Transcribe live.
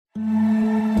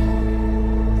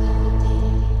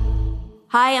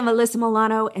Hi, I'm Alyssa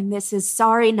Milano, and this is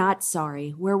Sorry Not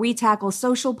Sorry, where we tackle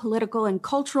social, political, and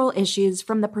cultural issues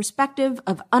from the perspective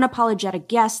of unapologetic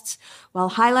guests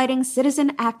while highlighting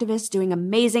citizen activists doing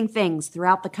amazing things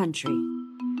throughout the country.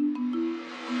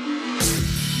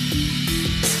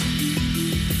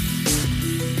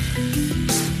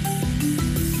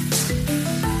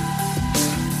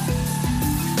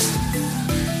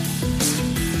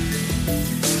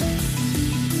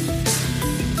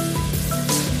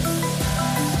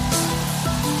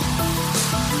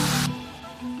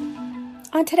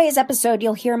 On today's episode,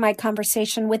 you'll hear my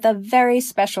conversation with a very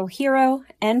special hero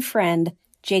and friend,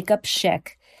 Jacob Schick.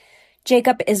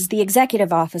 Jacob is the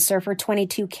executive officer for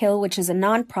 22 Kill, which is a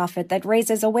nonprofit that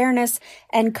raises awareness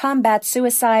and combats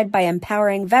suicide by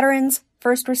empowering veterans,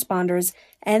 first responders,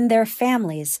 and their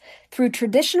families through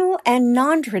traditional and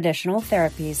non-traditional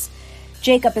therapies.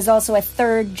 Jacob is also a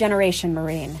third-generation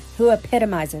Marine who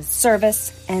epitomizes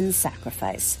service and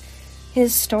sacrifice.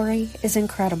 His story is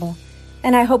incredible,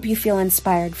 and I hope you feel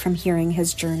inspired from hearing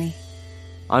his journey.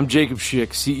 I'm Jacob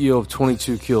Schick, CEO of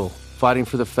 22 Kill, fighting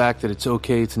for the fact that it's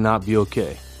okay to not be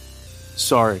okay.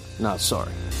 Sorry, not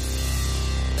sorry.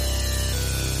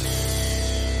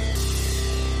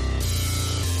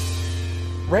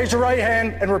 Raise your right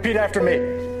hand and repeat after me.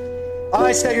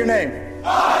 I state your name.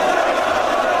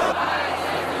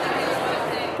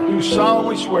 Do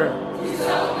solemnly swear.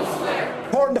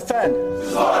 Support and defend.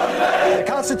 The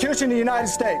Constitution of the United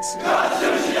States.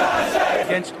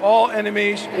 Against all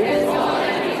enemies.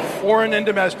 Foreign and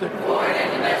domestic.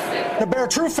 To bear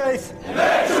true faith.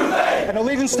 And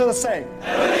allegiance to the same.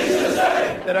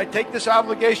 That I take this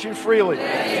obligation freely.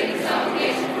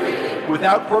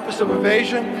 Without purpose of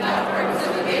evasion.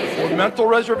 Or mental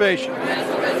reservation.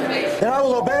 That I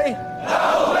will obey.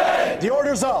 The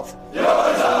orders of.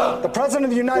 The President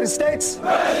of the United States.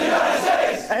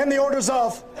 And the orders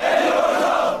of.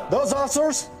 Those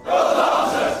officers.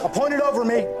 Appointed over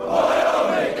me.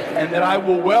 And that I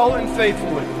will well and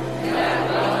faithfully.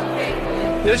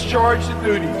 Discharge the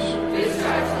duties.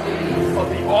 Of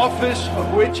the office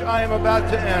of which I am about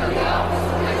to enter.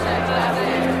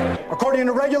 According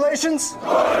to regulations.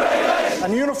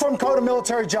 And the Uniform Code of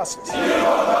Military Justice. So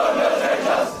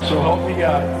help me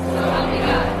God.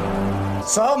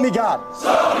 So help me God.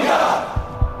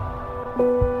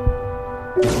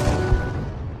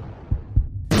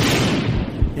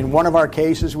 In one of our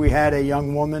cases, we had a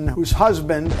young woman whose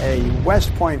husband, a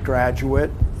West Point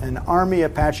graduate, an Army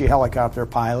Apache helicopter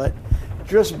pilot,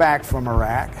 just back from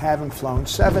Iraq, having flown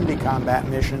 70 combat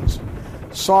missions,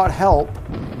 sought help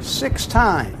 6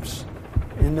 times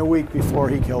in the week before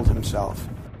he killed himself.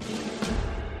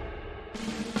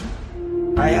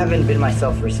 I haven't been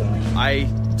myself recently. I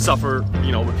suffer,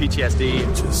 with PTSD.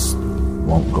 It just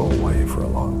won't go away for a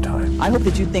long time. I hope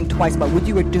that you think twice about what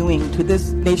you are doing to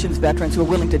this nation's veterans who are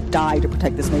willing to die to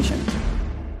protect this nation.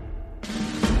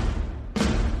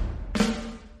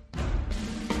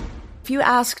 If you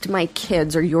asked my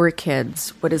kids or your kids,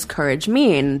 what does courage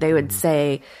mean? They would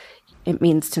say, it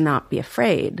means to not be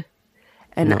afraid.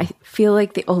 And I feel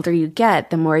like the older you get,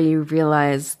 the more you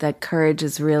realize that courage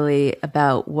is really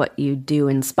about what you do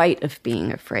in spite of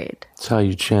being afraid. It's how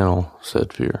you channel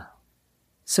said fear.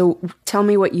 So tell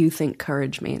me what you think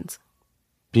courage means.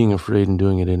 Being afraid and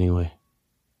doing it anyway.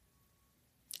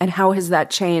 And how has that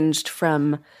changed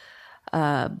from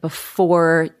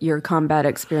before your combat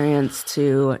experience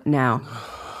to now?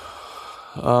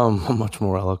 Much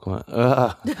more eloquent.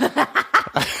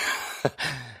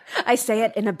 I say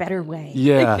it in a better way.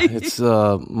 Yeah, it's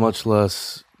much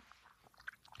less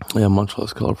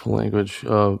colorful language,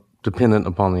 dependent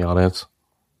upon the audience.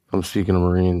 If I'm speaking to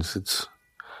Marines, it's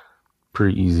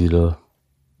pretty easy to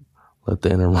let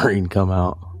the inner Marine come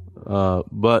out.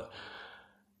 But,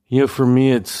 for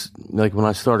me, it's like when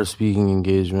I start a speaking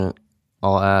engagement,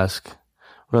 I'll ask,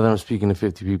 whether I'm speaking to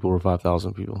 50 people or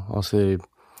 5,000 people, I'll say,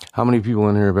 how many people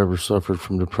in here have ever suffered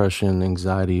from depression,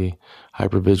 anxiety,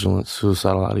 hypervigilance,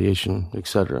 suicidal ideation,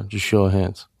 etc.? Just show of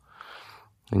hands.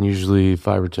 And usually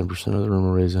 5 or 10% of the room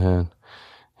will raise a hand.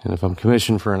 And if I'm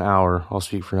commissioned for an hour, I'll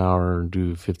speak for an hour and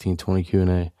do 15, 20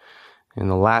 Q&A. And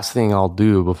the last thing I'll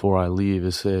do before I leave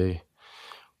is say,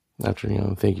 after,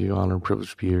 thank you, honor,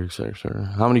 privilege to be here, etc.,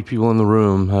 etc. How many people in the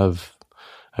room have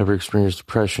ever experienced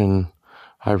depression,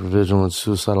 hypervigilance,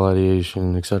 suicidal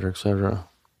ideation, etc., etc.?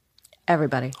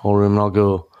 Everybody. Whole room, and I'll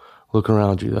go look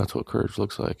around you. That's what courage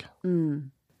looks like.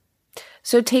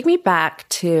 So take me back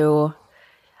to,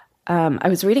 I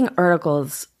was reading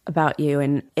articles about you,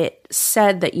 and it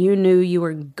said that you knew you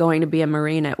were going to be a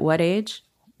Marine at what age?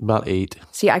 About 8.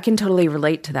 See, I can totally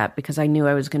relate to that because I knew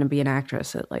I was going to be an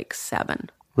actress at like 7.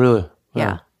 Really?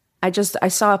 Yeah. I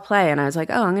saw a play and I was like,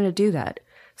 oh, I'm going to do that.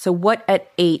 So what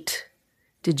at 8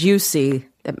 did you see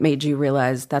that made you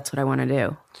realize that's what I want to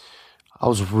do? I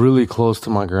was really close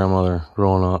to my grandmother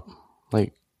growing up,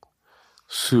 like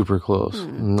super close.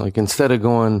 And like instead of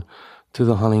going to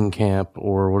the hunting camp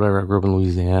or whatever, I grew up in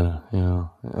Louisiana, you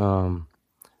know,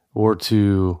 or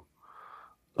to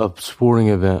a sporting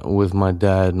event with my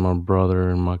dad and my brother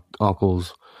and my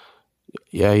uncles.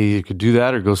 Yeah, you could do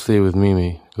that or go stay with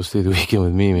Mimi. Go stay the weekend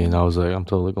with Mimi. And I was like, I'm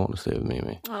totally going to stay with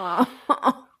Mimi.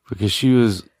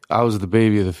 Because I was the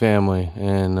baby of the family.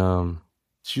 And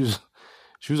she was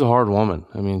a hard woman.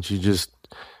 I mean, she just,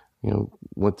 you know,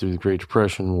 went through the Great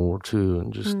Depression, World War II,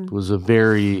 and just was a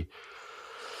very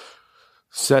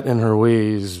set in her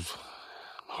ways,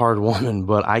 hard woman.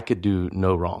 But I could do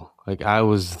no wrong. Like I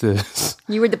was this.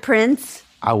 You were the prince?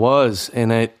 I was,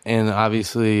 and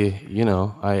obviously, you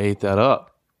know, I ate that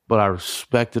up, but I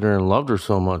respected her and loved her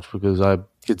so much because I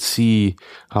could see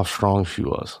how strong she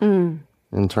was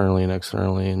internally and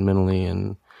externally and mentally.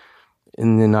 And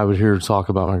then I would hear her talk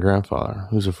about my grandfather,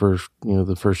 who's the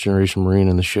first generation Marine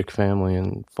in the Schick family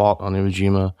and fought on Iwo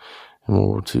Jima in World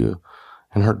War II.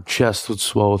 And her chest would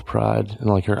swell with pride and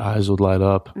like her eyes would light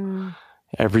up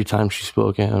every time she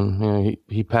spoke at him. You know,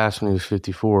 he passed when he was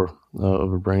 54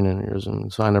 of a brain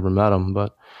aneurysm. So I never met him,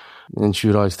 and she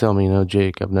would always tell me, you know,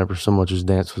 Jake, I've never so much as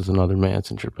danced with another man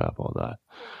since your papa died.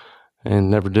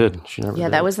 And never did. She never did. Yeah,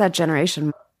 that was that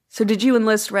generation. So did you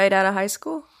enlist right out of high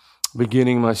school?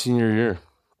 Beginning my senior year.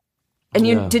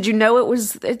 And did you know it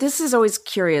was, this is always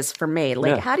curious for me.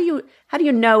 Like, how do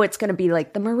you know it's going to be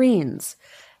like the Marines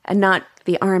and not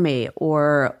the Army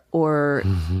or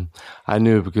I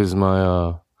knew because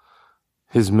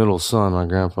his middle son, my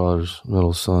grandfather's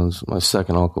middle son's my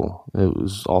second uncle. It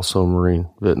was also a Marine,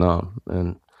 Vietnam,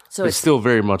 and so it's still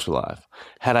very much alive.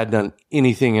 Had I done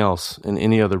anything else in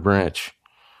any other branch,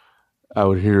 I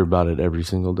would hear about it every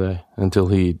single day until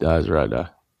he dies or I die.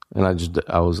 And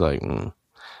I was like,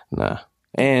 nah.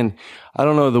 And I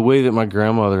don't know, the way that my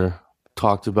grandmother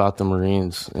talked about the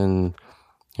Marines and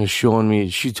showing me,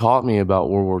 she taught me about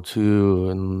World War II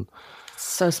and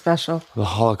so special, the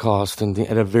Holocaust, and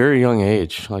at a very young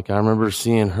age. Like I remember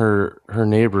seeing her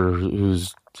neighbor,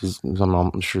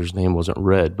 I'm sure his name wasn't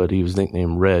Red, but he was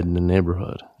nicknamed Red in the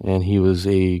neighborhood, and he was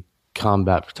a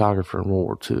combat photographer in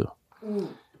World War II.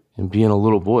 And being a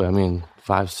little boy, I mean,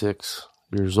 5, 6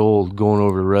 years old, going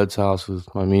over to Red's house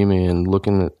with my Mimi and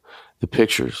looking at the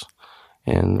pictures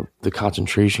and the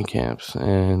concentration camps,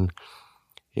 and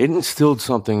it instilled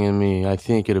something in me, I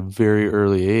think, at a very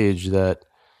early age that,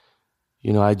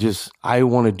 you know, I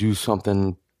want to do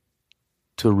something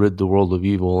to rid the world of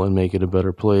evil and make it a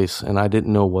better place. And I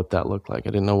didn't know what that looked like.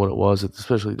 I didn't know what it was,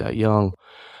 especially that young.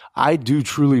 I do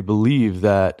truly believe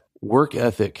that work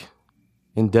ethic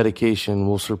and dedication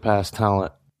will surpass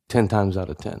talent 10 times out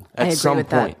of 10. At some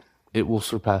point, it will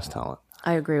surpass talent.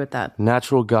 I agree with that.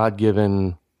 Natural,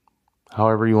 God-given,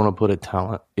 however you want to put it,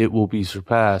 talent, it will be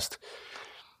surpassed.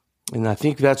 And I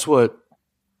think that's what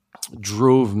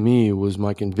drove me, was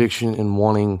my conviction in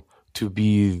wanting to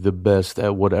be the best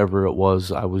at whatever it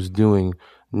was I was doing,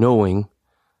 knowing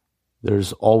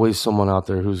there's always someone out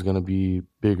there who's going to be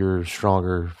bigger,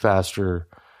 stronger, faster,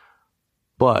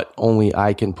 but only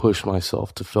I can push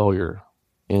myself to failure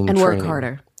in and training. Work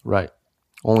harder. Right.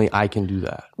 Only I can do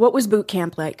that. What was boot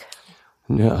camp like?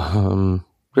 Yeah,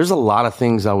 there's a lot of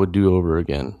things I would do over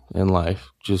again in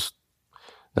life. Just,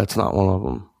 that's not one of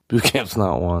them. Boot camp's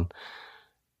not one.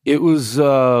 It was,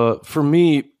 for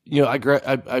me, you know,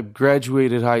 I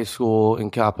graduated high school in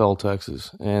Coppell,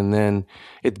 Texas. And then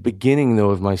at the beginning, though,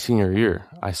 of my senior year,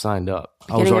 I signed up.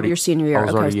 Beginning of your senior year. I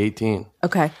was already 18.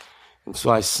 Okay. And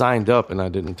so I signed up and I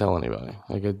didn't tell anybody.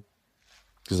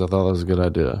 Because I thought that was a good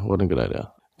idea. It wasn't a good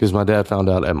idea. Because my dad found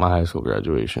out at my high school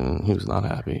graduation and he was not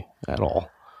happy at all.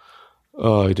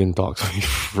 He didn't talk to me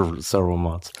for several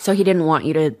months. So he didn't want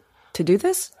you to do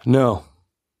this? No.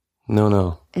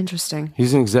 Interesting.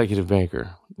 He's an executive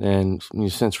banker and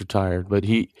he's since retired, but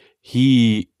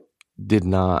he did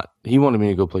not. He wanted me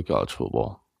to go play college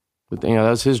football. But you know,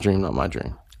 that's his dream, not my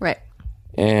dream. Right.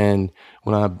 And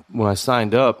when I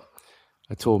signed up,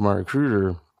 I told my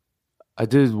recruiter, I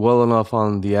did well enough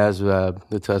on the ASVAB,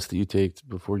 the test that you take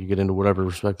before you get into whatever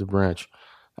respective branch.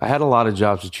 I had a lot of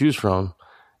jobs to choose from,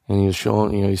 and he was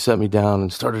showing, you know, he set me down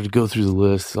and started to go through the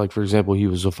list. Like, for example, he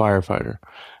was a firefighter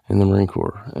in the Marine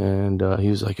Corps, and he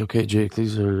was like, okay, Jake,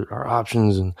 these are our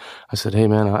options. And I said, hey,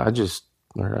 man, I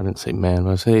didn't say man,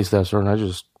 but I said, hey, Staff Sergeant,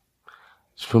 just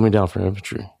put me down for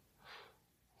infantry.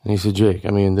 And he said, Jake, I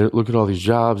mean, look at all these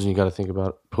jobs, and you got to think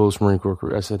about post-Marine Corps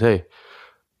career. I said, hey,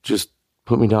 just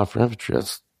put me down for infantry.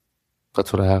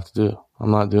 That's what I have to do.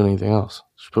 I'm not doing anything else.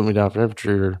 Just put me down for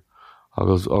infantry, or I'll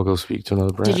go speak to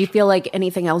another branch. Did you feel like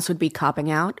anything else would be copping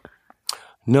out?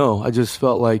 No, I just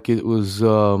felt like it was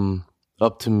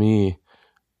up to me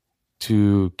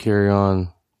to carry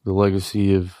on the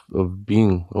legacy of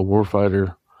being a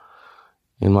warfighter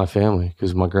in my family,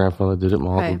 because my grandfather did it,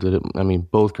 my uncle did it. I mean,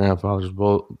 both grandfathers,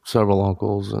 several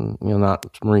uncles, and not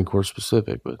Marine Corps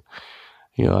specific, but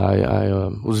I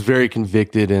was very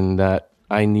convicted in that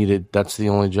that's the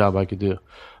only job I could do,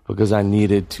 because I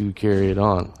needed to carry it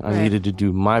on. I needed to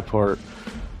do my part,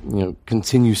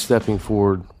 continue stepping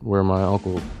forward where my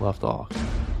uncle left off.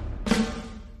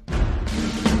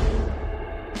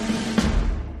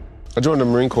 I joined the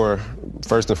Marine Corps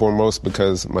first and foremost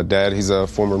because my dad, he's a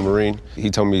former Marine. He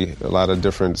told me a lot of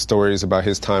different stories about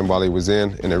his time while he was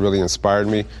in, and it really inspired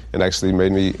me and actually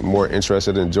made me more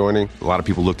interested in joining. A lot of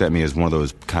people looked at me as one of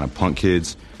those kind of punk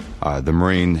kids. The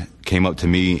Marine came up to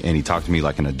me and he talked to me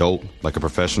like an adult, like a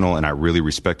professional, and I really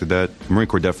respected that. The Marine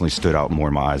Corps definitely stood out more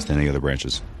in my eyes than any other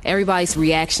branches. Everybody's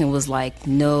reaction was like,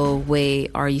 no way,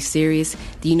 are you serious?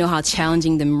 Do you know how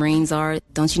challenging the Marines are?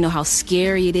 Don't you know how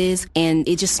scary it is? And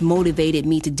it just motivated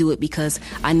me to do it, because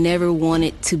I never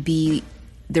wanted to be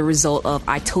the result of,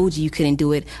 I told you couldn't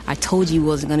do it. I told you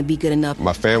wasn't going to be good enough.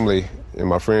 My family and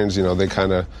my friends, they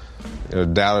kind of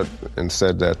doubted and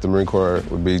said that the Marine Corps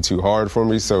would be too hard for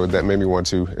me, so that made me want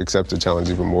to accept the challenge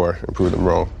even more and prove them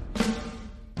wrong.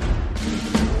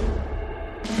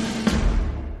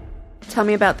 Tell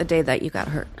me about the day that you got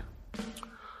hurt.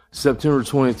 September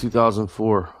 20,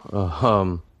 2004.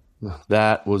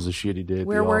 That was a shitty day at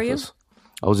Where the were office.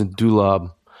 I was in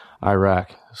Dulab,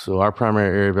 Iraq. So our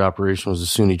primary area of operation was the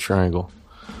Sunni Triangle.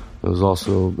 It was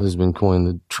also has been coined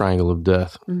the Triangle of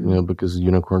Death, because the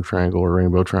Unicorn Triangle or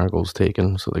Rainbow Triangle was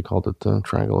taken, so they called it the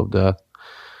Triangle of Death.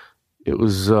 It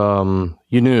was,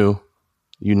 we knew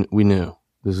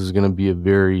this is going to be a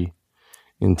very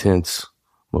intense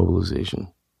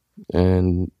mobilization.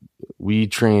 And we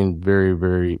trained very,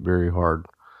 very, very hard.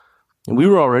 And we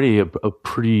were already a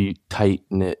pretty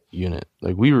tight-knit unit.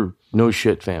 Like, we were no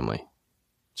shit family.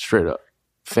 Straight up.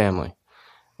 Family.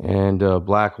 And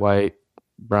black, white,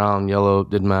 brown, yellow,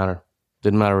 didn't matter.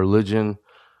 Didn't matter religion.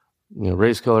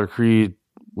 Race, color, creed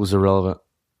was irrelevant.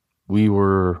 We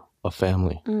were a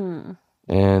family.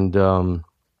 And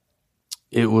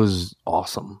it was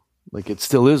awesome. Like, it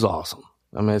still is awesome.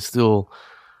 I mean, I still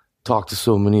talk to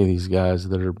so many of these guys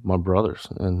that are my brothers.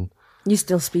 And you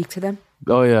still speak to them?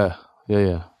 Oh, yeah.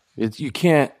 Yeah. You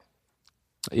can't,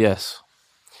 yes.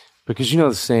 Because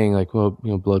the saying, like, well,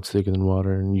 blood's thicker than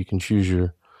water, and you can choose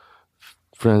your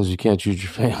friends, you can't choose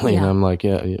your family. Yeah. And I'm like,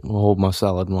 yeah, well, hold my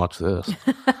salad and watch this.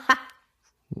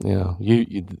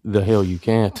 The hell you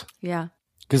can't. Yeah.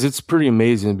 Because it's pretty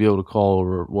amazing to be able to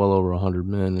call well over 100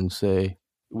 men and say,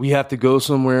 we have to go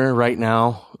somewhere right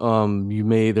now.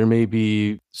 There may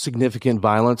be significant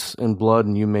violence and blood,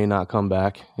 and you may not come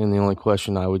back. And the only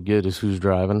question I would get is who's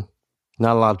driving.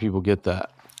 Not a lot of people get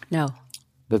that. No.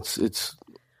 It's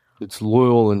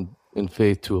loyal and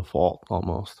faith to a fault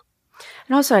almost.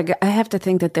 And also, I have to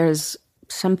think that there's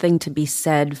something to be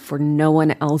said for no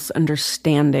one else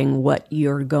understanding what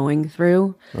you're going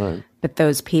through, right, but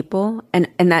those people. And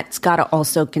that's got to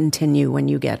also continue when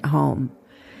you get home.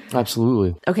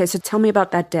 Absolutely. Okay, so tell me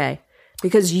about that day.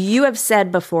 Because you have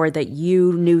said before that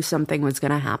you knew something was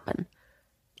going to happen.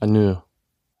 I knew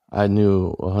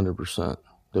 100%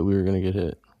 that we were going to get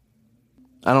hit.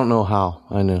 I don't know how.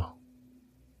 I knew.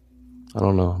 I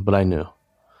don't know, but I knew.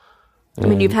 I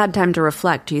mean, you've had time to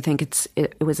reflect. Do you think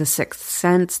it was a sixth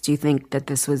sense? Do you think that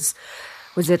this was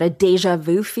it a deja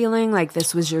vu feeling? Like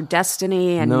this was your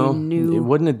destiny and you knew? It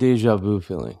wasn't a deja vu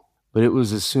feeling, but it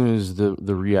was as soon as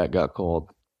the REACT got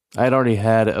called. I had already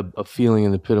had a feeling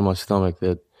in the pit of my stomach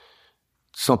that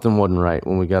something wasn't right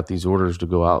when we got these orders to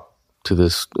go out to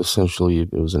this, essentially,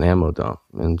 it was an ammo dump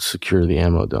and secure the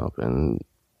ammo dump. And,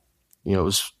 it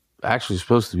was actually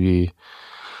supposed to be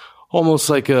almost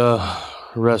like a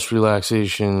rest,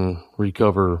 relaxation,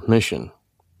 recover mission,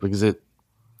 because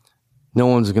no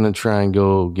one's going to try and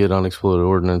go get unexploded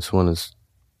ordnance when it's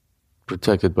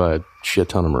protected by a shit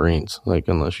ton of Marines, like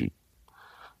unless you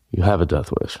have a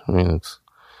death wish. I mean,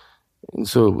 and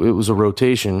so it was a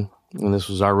rotation, and this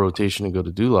was our rotation to go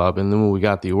to Dulab. And then when we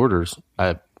got the orders,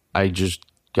 I just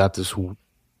got this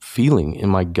feeling in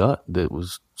my gut that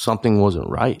something wasn't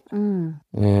right.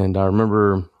 And I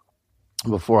remember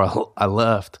before I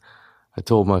left, I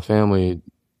told my family,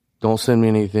 don't send me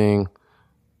anything,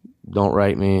 don't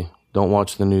write me, don't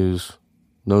watch the news.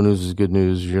 No news is good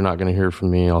news. You're not going to hear from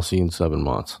me. I'll see you in 7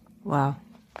 months. Wow.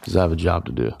 Because I have a job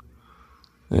to do.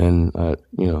 And,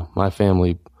 my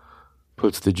family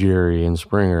puts the Jerry and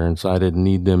Springer, and so I didn't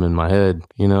need them in my head,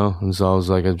 you know? And so I was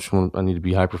like, I need to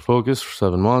be hyper-focused for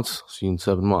 7 months. See you in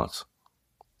 7 months.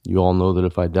 You all know that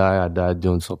if I die, I died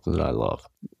doing something that I love.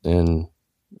 And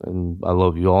I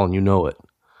love you all, and you know it.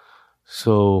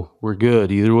 So we're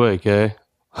good either way, okay?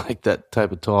 Like that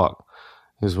type of talk.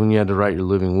 Because when you had to write your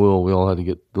living will, we all had to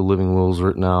get the living wills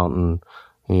written out, and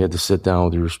you had to sit down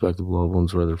with your respective loved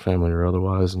ones, whether family or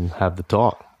otherwise, and have the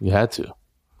talk. You had to.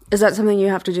 Is that something you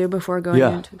have to do before going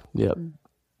into? Yeah.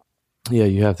 Yeah,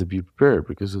 you have to be prepared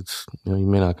because it's, you know, you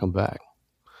may not come back.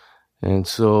 And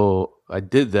so I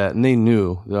did that, and they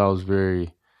knew that I was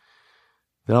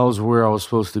where I was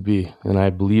supposed to be, and I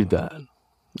believed that.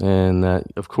 And that,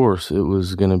 of course, it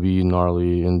was going to be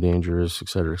gnarly and dangerous, et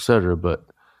cetera, but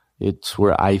it's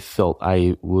where I felt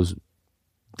I was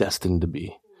destined to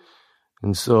be.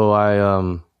 And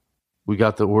so we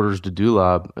got the orders to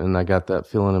Dulab, and I got that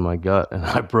feeling in my gut, and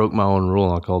I broke my own rule,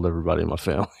 and I called everybody in my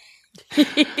family.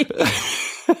 Good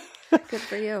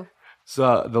for you.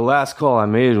 So the last call I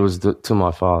made was to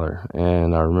my father,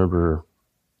 and I remember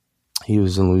he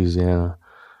was in Louisiana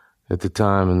at the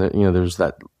time, and there's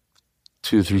that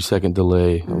 2-3 second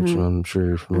delay, which I'm sure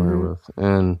you're familiar with.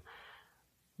 And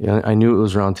yeah, I knew it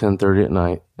was around 10:30 at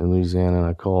night in Louisiana, and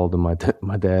I called, and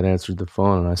my dad answered the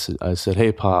phone, and I said,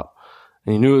 "Hey, Pop,"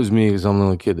 and he knew it was me because I'm the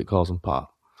only kid that calls him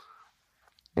Pop.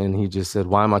 And he just said,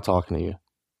 "Why am I talking to you?"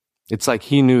 It's like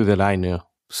he knew that I knew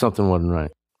something wasn't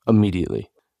right immediately.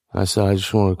 I said, "I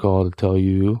just want to call to tell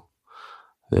you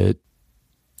that."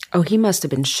 Oh, he must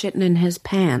have been shitting in his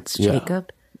pants,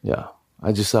 Jacob. Yeah.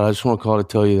 I just said, "I just want to call to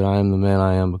tell you that I am the man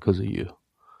I am because of you.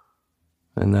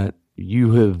 And that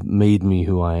you have made me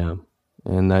who I am.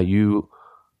 And that you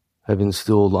have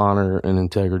instilled honor and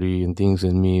integrity and things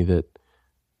in me that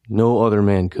no other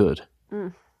man could.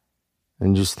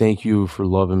 And just thank you for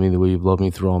loving me the way you've loved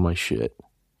me through all my shit.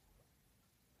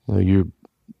 You know,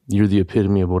 you're the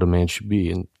epitome of what a man should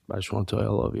be, and I just want to tell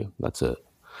you I love you. That's it."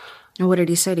 And what did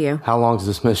he say to you? "How long is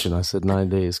this mission?" I said 9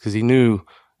 days, because he knew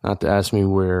not to ask me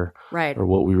where or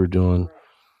what we were doing.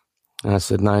 And I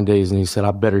said 9 days, and he said,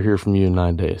 "I better hear from you in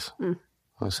 9 days."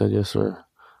 I said, "Yes, sir."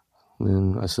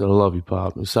 And I said, "I love you,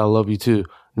 Pop." He said, "I love you too.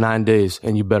 9 days,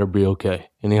 and you better be okay."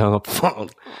 And he hung up the phone.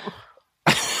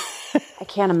 I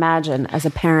can't imagine, as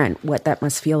a parent, what that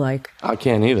must feel like. I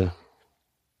can't either.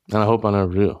 And I hope I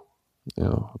never do. You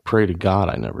know, I pray to God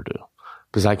I never do.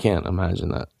 Because I can't imagine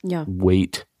that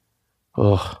weight.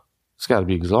 Oh, it's got to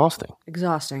be exhausting.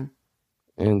 Exhausting.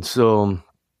 And so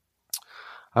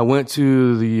I went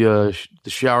to the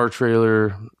shower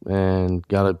trailer and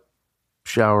got a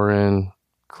shower in,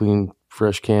 clean,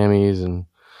 fresh camis, and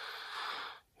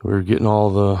we were getting all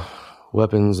the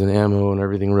weapons and ammo and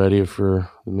everything ready for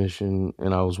the mission.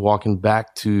 And I was walking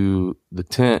back to the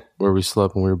tent where we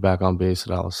slept when we were back on base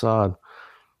at Al-Assad.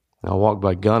 And I walked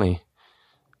by Gunny,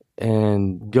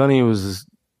 and Gunny was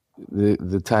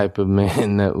the type of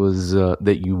man that was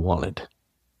that you wanted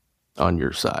on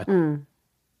your side.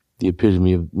 The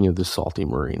epitome of the salty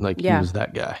Marine. Like he was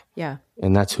that guy. Yeah.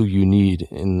 And that's who you need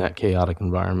in that chaotic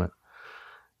environment.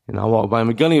 And I walked by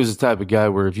him. Gunny was the type of guy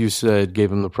where if you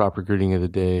gave him the proper greeting of the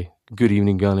day, "Good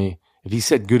evening, Gunny," if he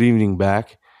said good evening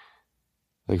back,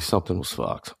 like something was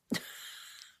fucked.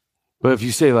 But if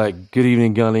you say like, "Good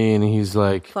evening, Gunny," and he's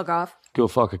like, "Fuck off. Go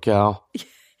fuck a cow."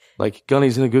 Like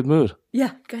Gunny's in a good mood.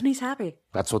 Yeah, Gunny's happy.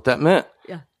 That's what that meant.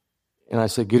 Yeah. And I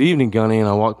said, "Good evening, Gunny," and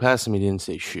I walked past him. He didn't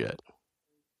say shit.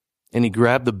 And he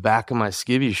grabbed the back of my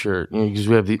skivvy shirt. Because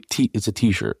we have it's a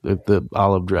t-shirt, the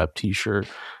olive drab t-shirt,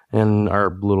 and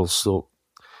our little silk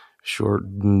short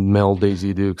Mel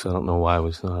Daisy Dukes. I don't know why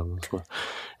we still have this.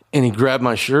 And he grabbed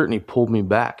my shirt and he pulled me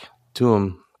back to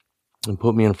him and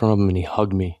put me in front of him, and he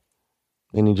hugged me.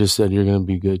 And he just said, "You're going to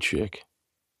be good, chick.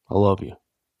 I love you."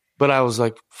 But I was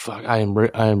like, fuck, I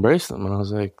embraced him. And I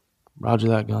was like, "Roger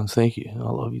that, Guns. Thank you. I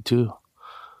love you too."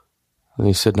 And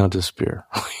he said, "Not disappear."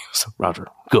 I said, "Roger,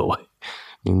 go away."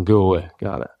 You can go away.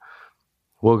 Got it.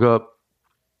 Woke up,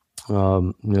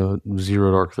 0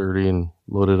 dark 30 and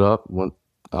loaded up, went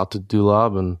out to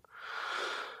Dulab, and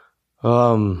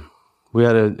we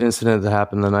had an incident that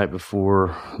happened the night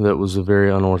before that was a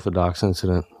very unorthodox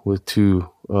incident with 2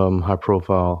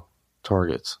 high-profile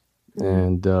targets.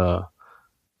 And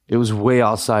it was way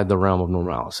outside the realm of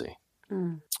normalcy.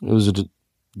 It was a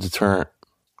deterrent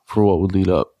for what would lead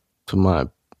up to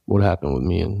what happened with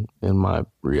me and my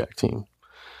REACT team.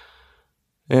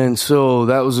 And so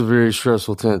that was a very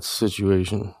stressful, tense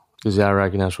situation because the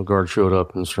Iraqi National Guard showed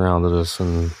up and surrounded us,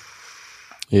 and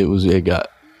it got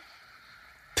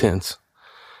tense.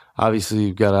 Obviously,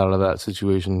 you got out of that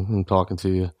situation and talking to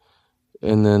you.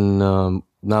 And then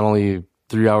not only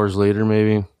 3 hours later,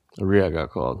 maybe, a REAC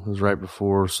got called. It was right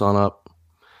before sunup.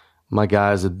 My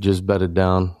guys had just bedded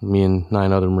down. Me and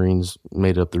 9 other Marines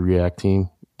made up the REAC team,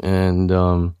 and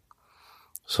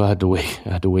so I had to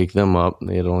wake them up.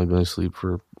 They had only been asleep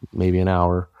for maybe an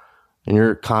hour, and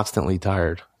you're constantly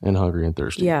tired and hungry and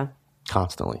thirsty. Yeah,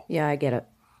 constantly. Yeah, I get it.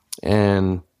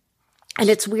 And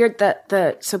it's weird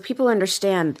that so people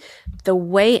understand the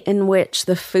way in which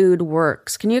the food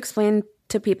works. Can you explain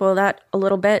to people that a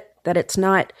little bit? That it's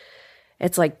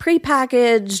like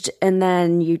prepackaged and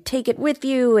then you take it with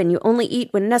you and you only eat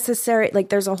when necessary. Like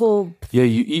there's a whole... Yeah,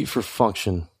 you eat for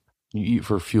function. You eat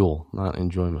for fuel, not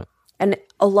enjoyment. And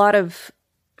a lot of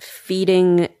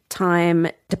feeding time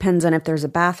depends on if there's a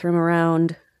bathroom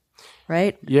around,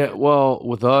 right? Yeah, well,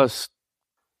 with us,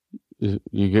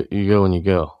 you go when you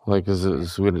go. Like, cause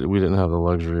we didn't have the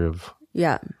luxury of...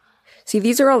 Yeah. See,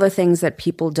 these are all the things that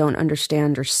people don't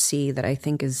understand or see that I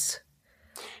think is...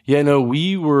 Yeah, no,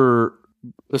 we were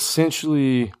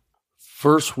essentially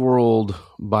first world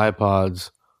bipods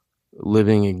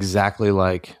living exactly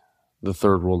like the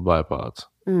third world bipods,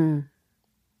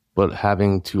 but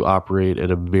having to operate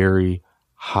at a very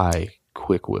high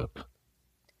quick whip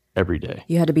every day.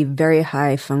 You had to be very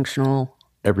high functional.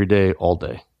 Every day, all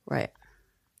day. Right.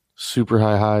 Super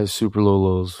high highs, super low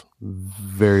lows,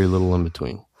 very little in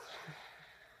between.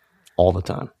 All the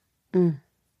time.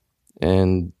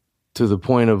 And to the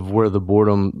point of where the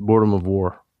boredom of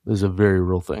war is a very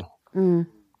real thing.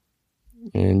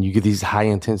 And you get these high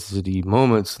intensity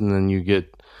moments, and then you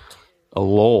get a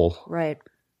lull, right,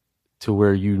 to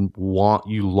where you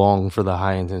long for the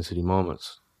high intensity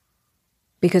moments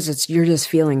because you're just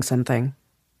feeling something.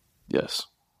 Yes,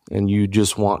 and you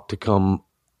just want to come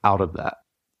out of that,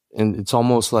 and it's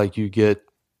almost like you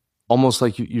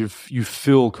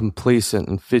feel complacent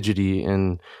and fidgety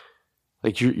and.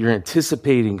 Like you're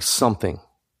anticipating something,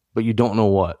 but you don't know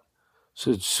what.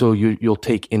 So you'll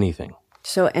take anything.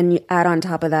 So, and you add on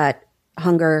top of that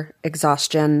hunger,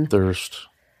 exhaustion, thirst,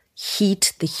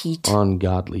 heat, the heat.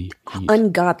 Ungodly heat.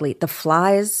 Ungodly. The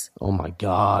flies. Oh my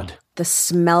God. The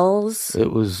smells.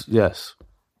 It was, yes.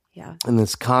 Yeah. And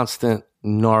this constant,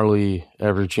 gnarly,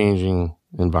 ever-changing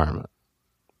environment.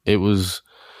 It was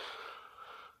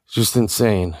just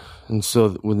insane. And so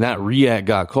when that REAC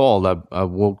got called, I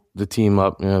woke the team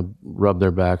up, rubbed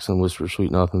their backs and whispered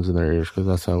sweet nothings in their ears because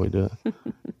that's how we do it.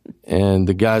 And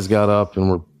the guys got up and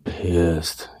were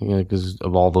pissed, because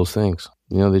of all those things.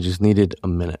 They just needed a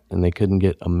minute and they couldn't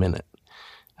get a minute.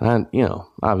 And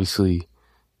obviously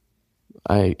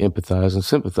I empathize and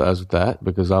sympathize with that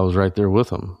because I was right there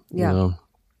with them. Yeah.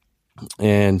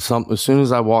 And as soon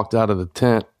as I walked out of the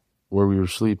tent where we were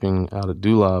sleeping out at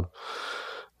Dulab,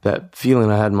 that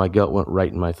feeling I had in my gut went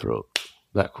right in my throat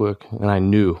that quick. And I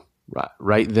knew,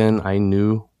 right then, I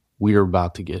knew we were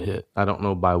about to get hit. I don't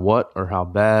know by what or how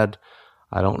bad.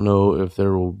 I don't know if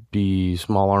there will be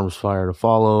small arms fire to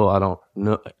follow. I don't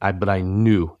know. But I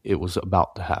knew it was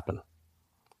about to happen.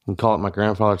 You can call it my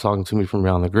grandfather talking to me from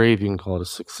beyond the grave. You can call it a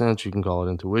sixth sense. You can call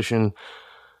it intuition.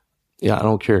 Yeah, I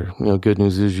don't care. Good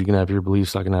news is you can have your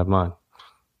beliefs. I can have mine.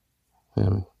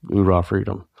 And hoorah,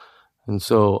 freedom. And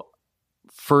so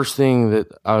first thing that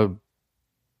I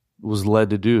was led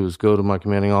to do is go to my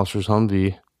commanding officer's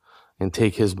Humvee and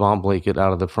take his bomb blanket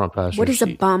out of the front passenger seat. What is a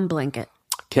bomb blanket?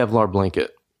 Kevlar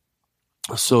blanket.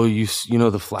 So you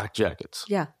know the flak jackets.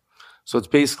 Yeah. So it's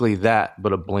basically that,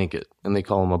 but a blanket, and they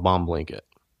call them a bomb blanket.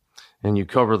 And you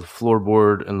cover the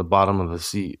floorboard and the bottom of the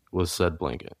seat with said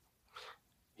blanket.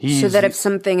 So that if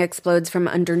something explodes from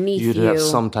underneath you'd have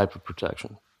some type of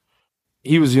protection.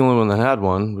 He was the only one that had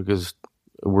one because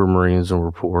we're Marines and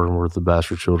we're poor and we're the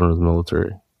bastard children of the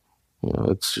military.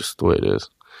 It's just the way it is.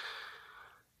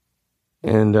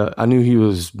 And I knew he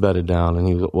was bedded down and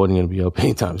he wasn't going to be up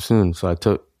anytime soon. So I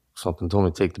took something, told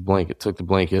me to take the blanket, took the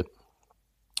blanket,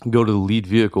 go to the lead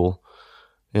vehicle,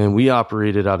 and we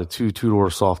operated out of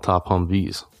two-door soft-top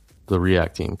Humvees, the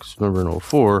REAC team. Because remember in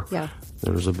 2004,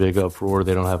 there was a big uproar.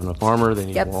 They don't have enough armor. They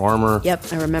need more armor. Yep,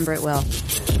 I remember it well.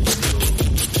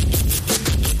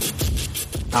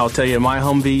 I'll tell you, my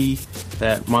Humvee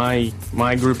that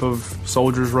my group of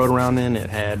soldiers rode around in, it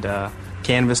had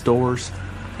canvas doors.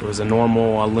 It was a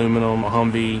normal aluminum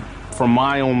Humvee. From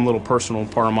my own little personal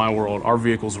part of my world, our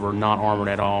vehicles were not armored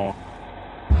at all.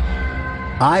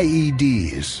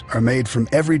 IEDs are made from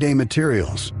everyday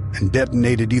materials and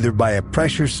detonated either by a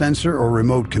pressure sensor or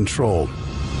remote control.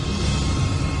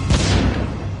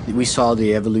 We saw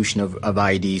the evolution of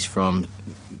IEDs from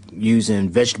using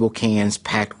vegetable cans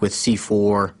packed with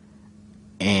C4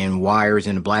 and wires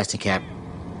in a blasting cap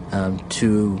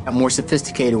to more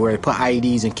sophisticated where they put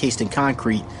IEDs encased in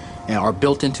concrete and are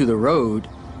built into the road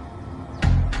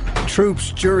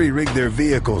troops jury-rig their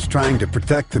vehicles trying to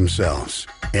protect themselves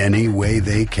any way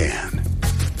they can.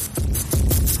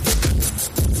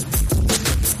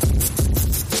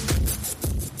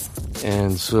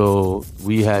 And so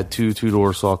we had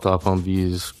two-door soft-top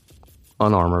Humvees,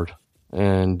 unarmored,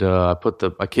 and I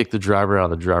kicked the driver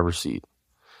out of the driver's seat,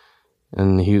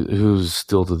 and who's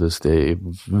still to this day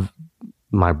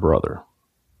my brother,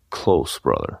 close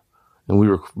brother, and we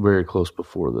were very close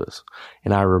before this.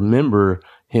 And I remember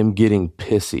him getting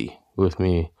pissy with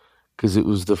me because it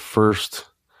was the first.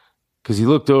 Because he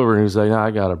looked over and he was like, "Nah,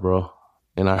 I got it, bro."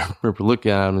 And I remember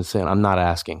looking at him and saying, "I'm not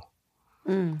asking."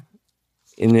 Mm.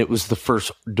 And it was the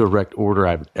first direct order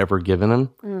I've ever given him.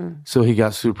 Mm. So he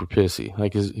got super pissy.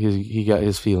 Like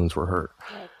his feelings were hurt.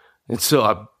 Right. And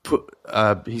so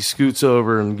he scoots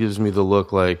over and gives me the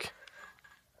look like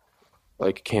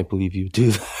I can't believe you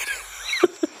do that.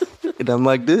 And I'm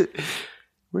like, dude,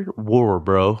 we're at war,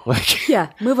 bro. Like, yeah,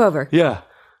 move over. Yeah.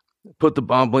 Put the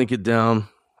bomb blanket down.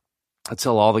 I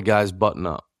tell all the guys, button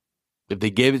up. If they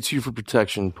gave it to you for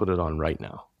protection, put it on right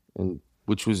now. And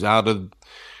which was out of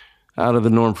the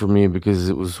norm for me, because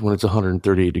it was when it's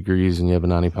 138 degrees and you have a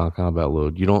 90-pound combat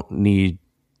load, you don't need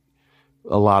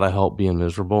a lot of help being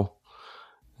miserable.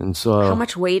 And so, how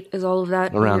much weight is all of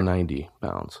that? Around 90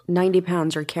 pounds. 90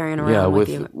 pounds you're carrying around with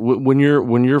you. When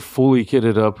you're fully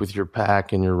kitted up with your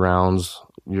pack and your rounds,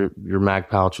 your mag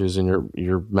pouches and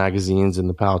your magazines in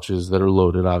the pouches that are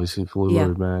loaded, obviously fully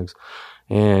loaded mags,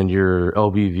 and your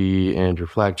LBV and your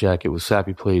flak jacket with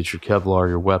sappy plates, your Kevlar,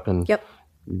 your weapon. Yep.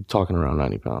 You're talking around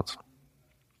 90 pounds.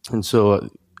 And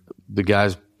so the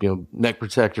guys, neck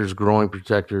protectors, groin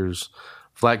protectors,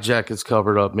 flak jackets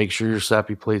covered up, make sure your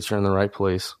sappy plates are in the right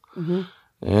place. Mm-hmm.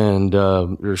 And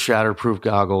your shatterproof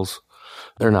goggles.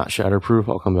 They're not shatterproof.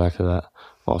 I'll come back to that.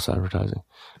 False advertising.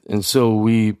 And so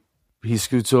he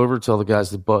scoots over, tell the guys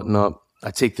to button up.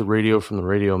 I take the radio from the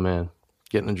radio man,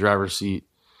 get in the driver's seat,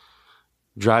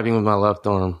 driving with my left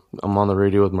arm. I'm on the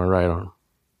radio with my right arm.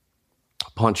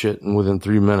 Punch it, and within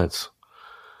 3 minutes,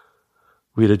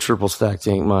 we had a triple stack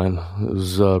tank mine. It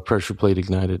was pressure plate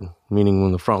ignited, meaning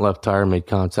when the front left tire made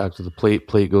contact with the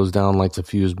plate goes down, lights a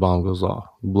fuse, bomb goes off.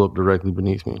 It blew up directly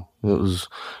beneath me. It was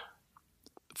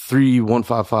 3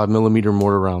 155 millimeter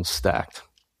mortar rounds stacked.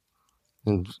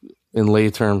 And in lay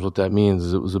terms, what that means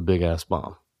is it was a big ass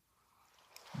bomb.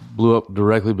 Blew up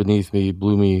directly beneath me,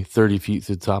 blew me 30 feet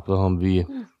to the top of the Humvee.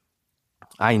 Mm.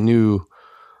 I knew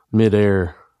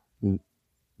midair,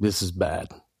 this is bad.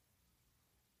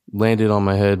 Landed on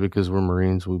my head because we're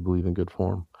Marines. We believe in good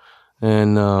form.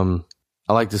 And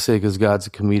I like to say, because God's a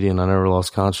comedian, I never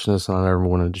lost consciousness and I never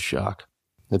went into shock.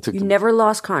 Never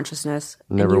lost consciousness.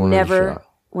 Never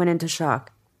went into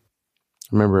shock.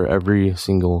 I remember every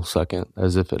single second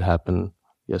as if it happened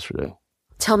yesterday.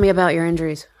 Tell me about your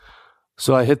injuries.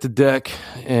 So I hit the deck,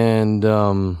 and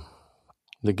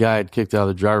the guy had kicked out of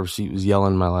the driver's seat was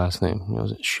yelling my last name. I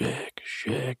was like, "Shake,"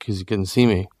 because he couldn't see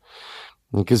me.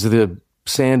 And because of the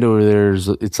sand over there,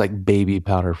 it's like baby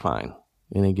powder fine,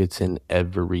 and it gets in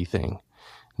everything.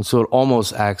 And so it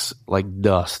almost acts like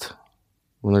dust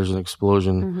when there's an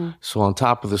explosion. Mm-hmm. So on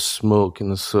top of the smoke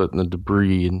and the soot and the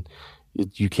debris, and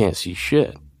you can't see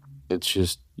shit. It's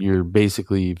just you're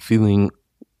basically feeling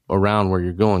around where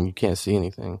you're going. You can't see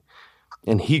anything.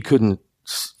 And he couldn't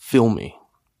feel me,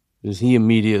 because he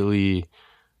immediately,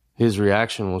 his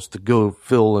reaction was to go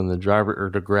fill in the driver,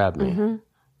 or to grab me, mm-hmm.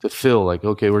 to feel like,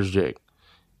 okay, where's Jake?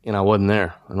 And I wasn't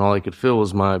there. And all I could feel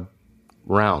was my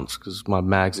rounds, because my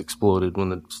mags exploded when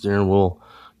the steering wheel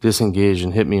disengaged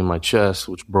and hit me in my chest,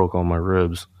 which broke all my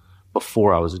ribs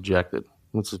before I was ejected.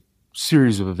 It's a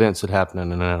series of events that happened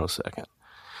in a nanosecond.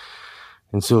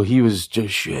 And so he was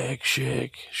just shake,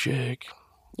 shake, shake.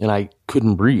 And I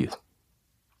couldn't breathe.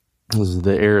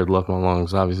 The air had left my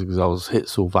lungs, obviously, because I was hit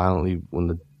so violently when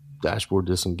the dashboard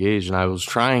disengaged. And I was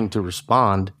trying to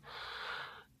respond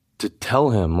to tell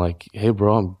him, like, "Hey,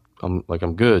 bro,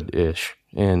 I'm good-ish.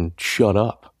 And shut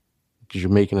up, because you're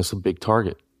making us a big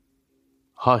target.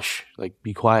 Hush, like,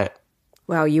 be quiet."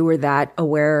 Wow, you were that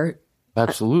aware.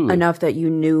 Absolutely. Enough that you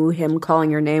knew him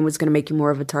calling your name was going to make you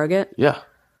more of a target? Yeah.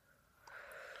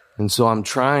 And so I'm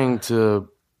trying to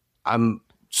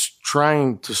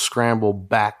scramble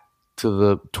back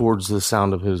towards the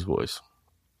sound of his voice,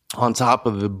 on top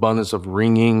of the abundance of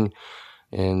ringing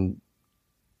and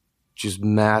just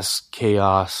mass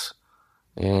chaos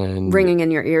and ringing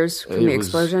in your ears from the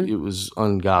explosion. It was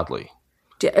ungodly.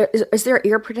 Is there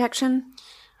ear protection?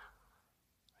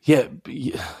 Yeah,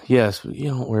 yes. You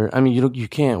don't wear. I mean, you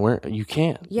can't wear. You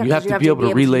can't. Yeah, you have to be able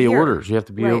to relay orders. You have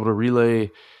to be able to relay.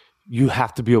 You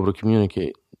have to be able to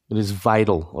communicate. It is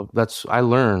vital. I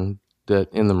learned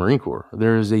that in the Marine Corps,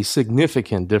 there is a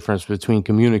significant difference between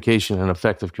communication and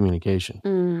effective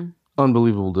communication.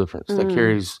 Unbelievable difference that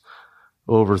carries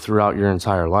over throughout your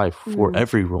entire life for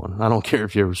everyone. I don't care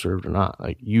if you ever served or not.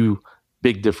 Like,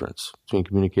 big difference between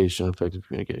communication and effective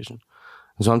communication.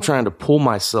 And so I'm trying to pull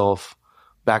myself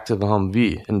back to the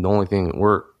Humvee, and the only thing that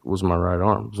worked was my right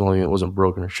arm. It was the only thing that wasn't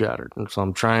broken or shattered. And so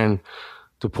I'm trying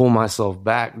to pull myself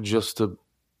back just to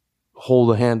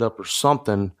hold a hand up or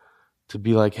something to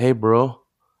be like, hey, bro,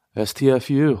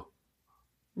 STFU.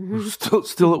 We're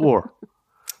still at war.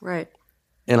 Right.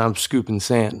 And I'm scooping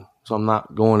sand, so I'm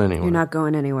not going anywhere. You're not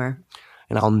going anywhere.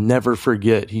 And I'll never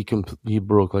forget, he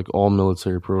broke like all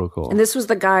military protocol. And this was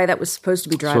the guy that was supposed to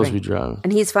be driving.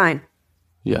 And he's fine.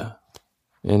 Yeah.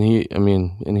 And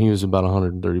he was about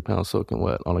 130 pounds soaking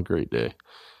wet on a great day.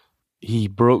 He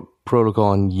broke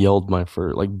protocol and yelled my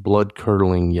first, like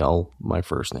blood-curdling yell, my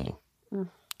first name.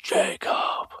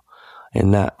 Jacob.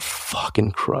 And that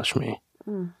fucking crushed me.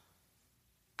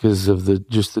 Because of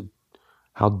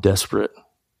how desperate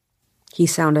he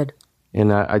sounded.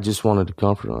 And I just wanted to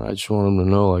comfort him. I just wanted him to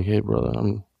know, like, hey, brother,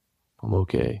 I'm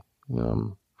okay.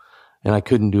 And I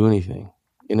couldn't do anything.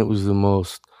 And it was the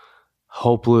most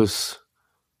hopeless,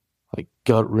 like,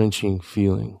 gut-wrenching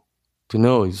feeling to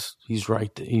know he's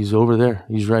right there. He's over there.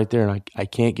 He's right there. And I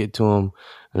can't get to him.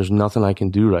 There's nothing I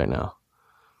can do right now.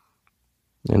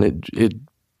 And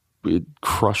it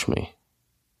crushed me.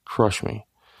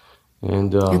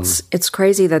 And it's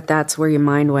crazy that that's where your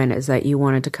mind went, is that you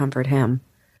wanted to comfort him.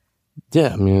 Yeah,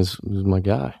 I mean, it was my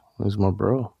guy. It was my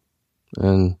bro.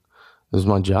 And it was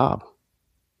my job.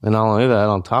 And not only that,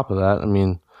 on top of that, I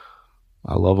mean,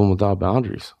 I love him without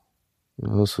boundaries.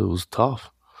 So it was tough.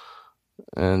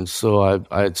 And so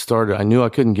I had started, I knew I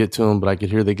couldn't get to him, but I could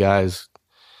hear the guys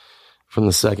from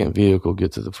the second vehicle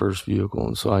get to the first vehicle.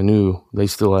 And so I knew they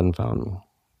still hadn't found me.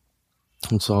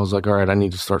 And so I was like, all right, I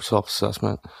need to start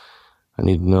self-assessment. I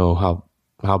need to know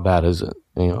how bad is it?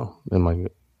 Am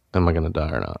I going to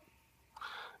die or not?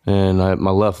 And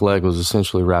my left leg was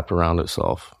essentially wrapped around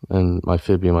itself, and my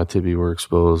fibula and my tibia were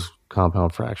exposed,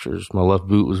 compound fractures. My left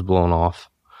boot was blown off,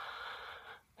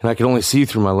 and I could only see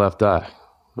through my left eye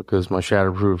because my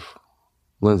shatterproof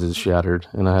lenses shattered,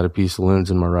 and I had a piece of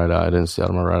lens in my right eye. I didn't see out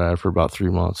of my right eye for about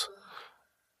 3 months.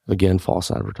 Again,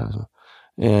 false advertisement.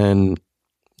 And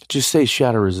just say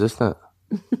shatter resistant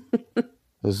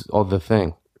is all the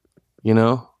thing.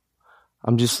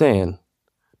 I'm just saying,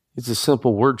 it's a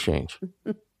simple word change.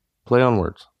 Play on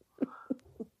words.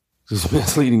 Just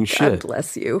misleading shit. God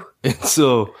bless you. And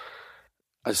so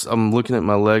I'm looking at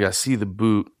my leg. I see the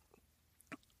boot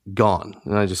gone,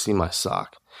 and I just see my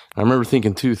sock. I remember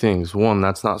thinking two things. One,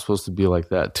 that's not supposed to be like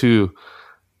that. Two,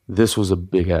 this was a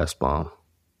big-ass bomb.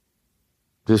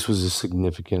 This was a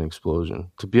significant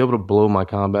explosion. To be able to blow my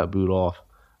combat boot off.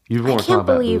 You've worn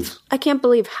combat boots. I can't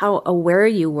believe how aware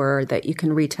you were that you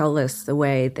can retell this the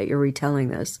way that you're retelling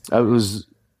this.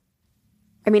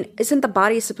 Isn't the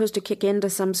body supposed to kick into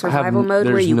some survival mode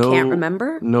where you can't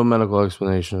remember? No medical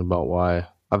explanation about why.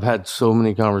 I've had so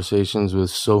many conversations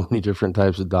with so many different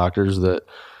types of doctors that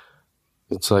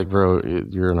it's like, bro,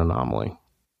 you're an anomaly.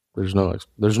 There's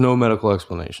no medical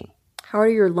explanation. How are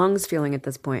your lungs feeling at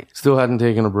this point? Still hadn't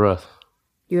taken a breath.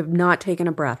 You have not taken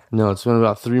a breath? No, it's been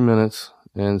about 3 minutes.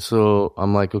 And so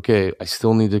I'm like, okay, I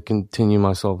still need to continue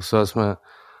my self-assessment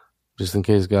just in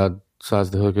case God decides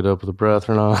to hook it up with a breath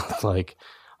or not. Like,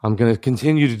 I'm going to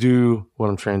continue to do what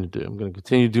I'm trained to do. I'm going to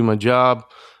continue to do my job.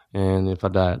 And if I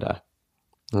die, I die.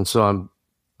 And so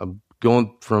I'm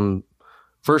going from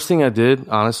first thing I did,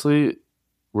 honestly,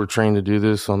 we're trained to do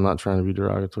this, so I'm not trying to be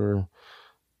derogatory,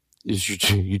 is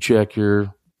you check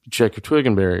your twig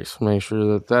and berries, make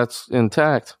sure that that's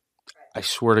intact. I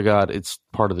swear to God, it's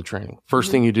part of the training.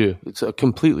 First thing you do, it's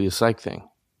completely a psych thing.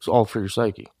 It's all for your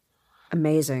psyche.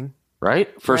 Amazing. Right?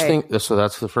 First thing, so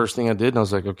that's the first thing I did. And I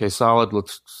was like, okay, solid,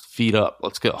 let's feet up.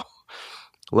 Let's go.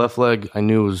 Left leg, I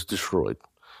knew was destroyed.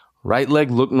 Right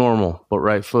leg looked normal, but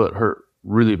right foot hurt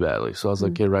really badly. So I was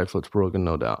like, okay, right foot's broken,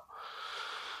 no doubt.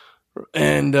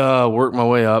 And worked my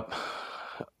way up.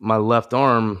 My left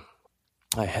arm,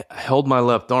 I held my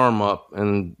left arm up,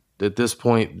 and at this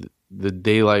point, the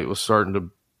daylight was starting to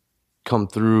come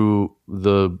through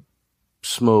the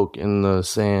smoke and the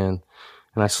sand,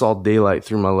 and I saw daylight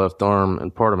through my left arm,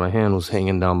 and part of my hand was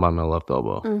hanging down by my left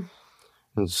elbow.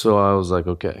 And so I was like,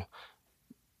 okay,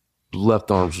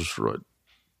 left arm's destroyed.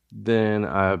 Then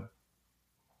I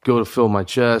go to feel my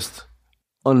chest,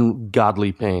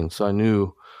 ungodly pain. So I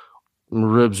knew my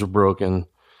ribs are broken.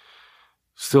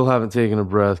 Still haven't taken a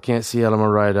breath. Can't see out of my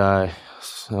right eye.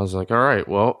 So I was like, all right,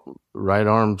 well, right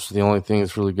arm's the only thing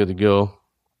that's really good to go.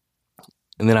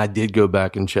 And then I did go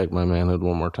back and check my manhood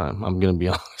one more time. I'm going to be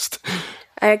honest.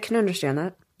 I can understand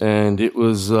that. And it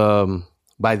was,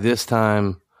 by this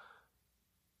time,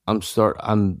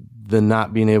 the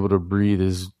not being able to breathe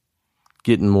is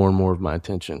getting more and more of my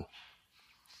attention.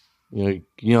 You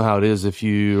know how it is if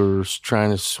you're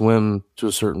trying to swim to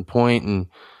a certain point and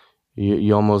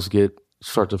you almost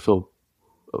start to feel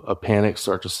a panic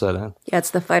start to set in. Yeah, it's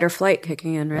the fight or flight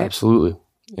kicking in, right? Absolutely.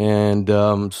 And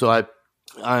so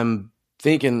I'm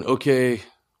thinking, okay,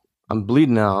 I'm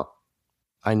bleeding out.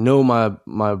 I know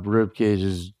my rib cage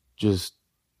is just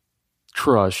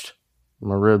crushed.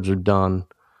 My ribs are done.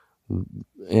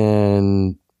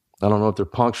 And I don't know if they're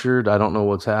punctured. I don't know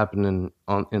what's happening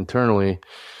internally.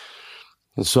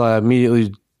 And so I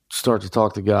immediately start to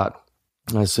talk to God.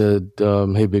 I said,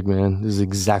 hey, big man, this is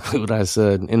exactly what I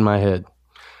said in my head. I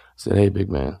said, hey,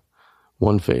 big man,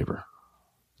 one favor.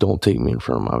 Don't take me in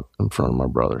front of my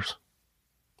brothers.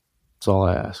 That's all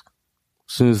I ask.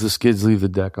 As soon as the skids leave the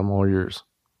deck, I'm all yours.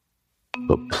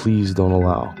 But please don't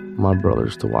allow my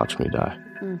brothers to watch me die.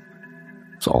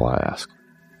 That's all I ask.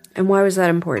 And why was that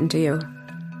important to you?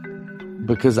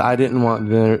 Because I didn't want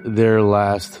their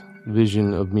last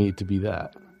vision of me to be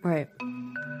that. Right.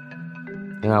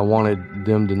 And I wanted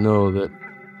them to know that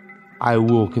I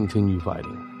will continue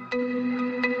fighting.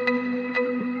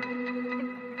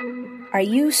 Are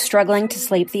you struggling to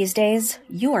sleep these days?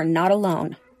 You are not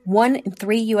alone. 1 in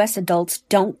 3 U.S. adults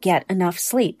don't get enough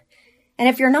sleep. And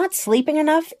if you're not sleeping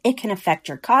enough, it can affect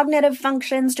your cognitive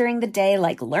functions during the day,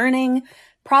 like learning,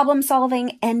 problem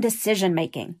solving, and decision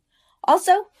making.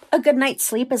 Also, a good night's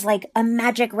sleep is like a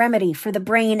magic remedy for the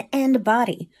brain and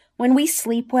body. When we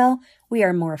sleep well, we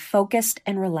are more focused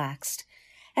and relaxed.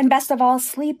 And best of all,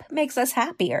 sleep makes us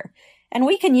happier. And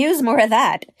we can use more of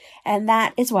that. And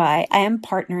that is why I am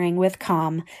partnering with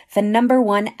Calm, the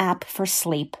 #1 app for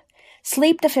sleep.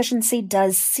 Sleep deficiency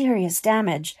does serious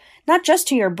damage, not just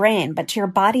to your brain, but to your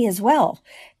body as well.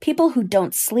 People who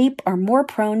don't sleep are more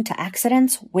prone to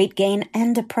accidents, weight gain,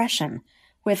 and depression.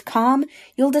 With Calm,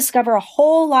 you'll discover a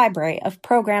whole library of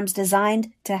programs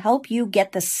designed to help you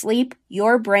get the sleep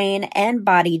your brain and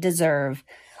body deserve,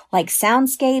 like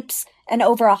soundscapes and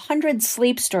over 100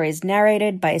 sleep stories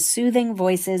narrated by soothing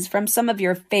voices from some of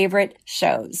your favorite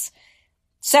shows.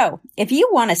 So, if you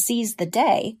want to seize the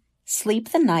day, sleep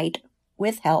the night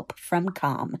with help from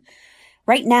Calm.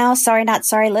 Right now, Sorry Not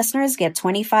Sorry listeners get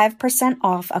 25%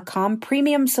 off a Calm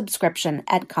premium subscription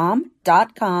at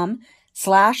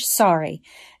calm.com/sorry.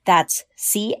 That's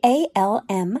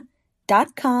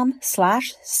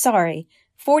CALM.com/sorry.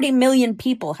 40 million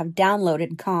people have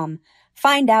downloaded Calm.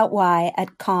 Find out why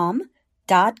at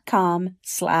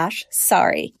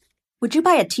calm.com/sorry. Would you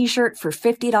buy a t-shirt for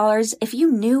 $50 if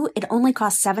you knew it only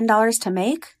cost $7 to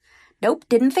make? Nope,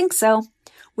 didn't think so.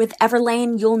 With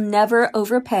Everlane, you'll never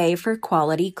overpay for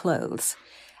quality clothes.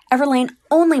 Everlane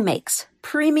only makes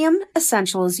premium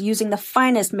essentials using the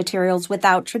finest materials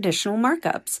without traditional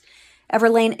markups.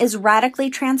 Everlane is radically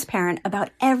transparent about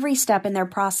every step in their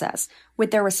process.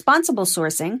 With their responsible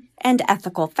sourcing and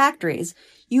ethical factories,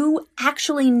 you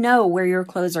actually know where your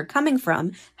clothes are coming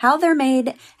from, how they're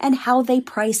made, and how they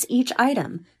price each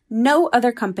item. No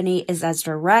other company is as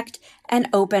direct and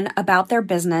open about their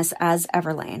business as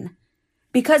Everlane.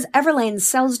 Because Everlane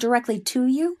sells directly to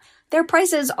you, their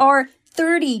prices are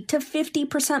 30 to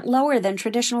 50% lower than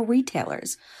traditional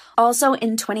retailers. Also,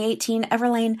 in 2018,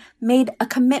 Everlane made a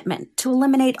commitment to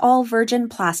eliminate all virgin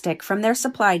plastic from their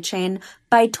supply chain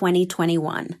by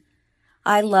 2021.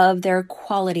 I love their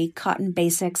quality cotton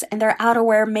basics and their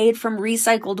outerwear made from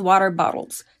recycled water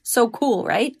bottles. So cool,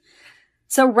 right?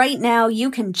 So right now,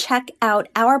 you can check out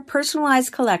our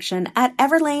personalized collection at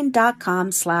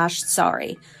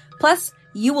everlane.com/sorry. Plus,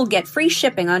 you will get free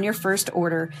shipping on your first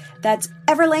order. That's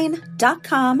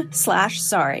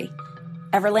everlane.com/sorry.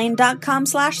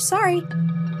 everlane.com/sorry.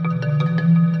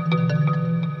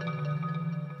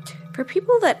 For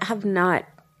people that have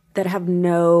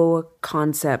no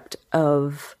concept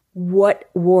of what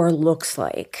war looks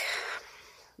like,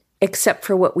 except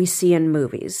for what we see in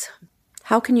movies,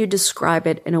 how can you describe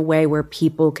it in a way where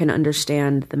people can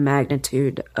understand the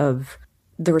magnitude of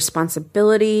the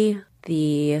responsibility,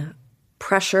 the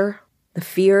pressure, the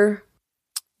fear?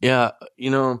 Yeah,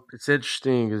 it's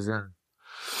interesting because in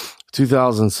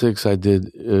 2006 I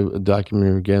did a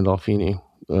documentary with Gandolfini,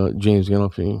 James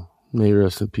Gandolfini, may he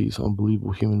rest in peace,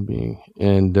 unbelievable human being.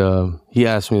 And he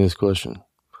asked me this question.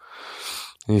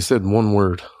 And he said one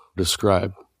word,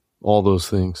 describe all those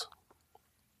things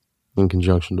in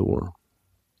conjunction to war.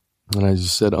 And I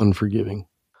just said unforgiving.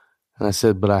 And I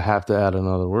said, but I have to add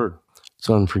another word. It's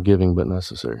unforgiving but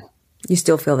necessary. You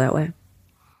still feel that way?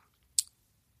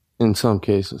 in some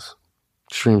cases,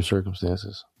 extreme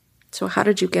circumstances. So how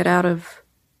did you get out of?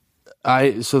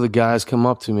 So the guys come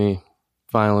up to me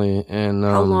finally, and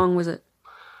How long was it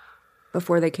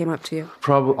before they came up to you?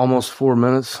 Probably almost 4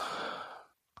 minutes,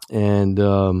 and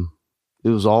it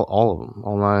was all of them,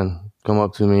 all 9, come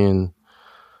up to me and,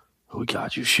 "We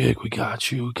got you, Schick. We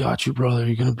got you, brother.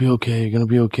 You're gonna be okay. You're gonna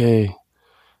be okay."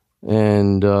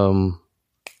 And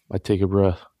I take a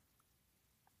breath,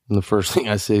 and the first thing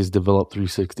I say is, "Develop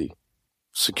 360,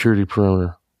 security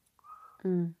perimeter."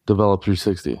 Develop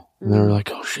 360. And they were like,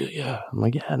 "Oh shit, yeah." I'm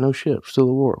like, "Yeah, no shit. We're still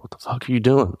at war. What the fuck are you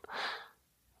doing?"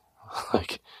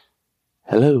 Like,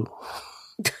 "Hello."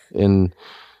 And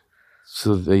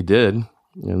so they did.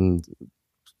 And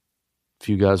a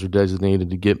few guys were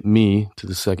designated to get me to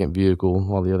the second vehicle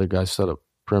while the other guys set up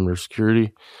perimeter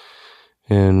security.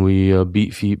 And we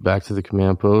beat feet back to the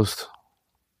command post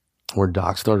where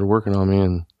Doc started working on me.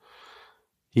 And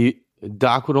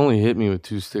Doc would only hit me with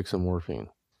 2 sticks of morphine.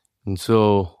 And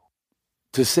so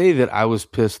to say that I was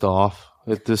pissed off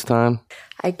at this time,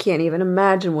 I can't even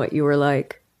imagine what you were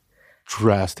like.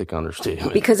 Drastic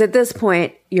understatement. Because at this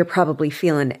point, you're probably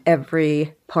feeling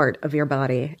every part of your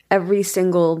body, every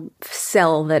single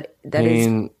cell that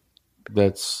pain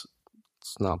that's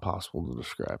it's not possible to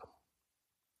describe.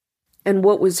 And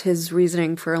what was his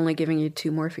reasoning for only giving you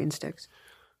 2 morphine sticks?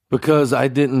 Because I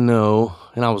didn't know,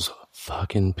 and I was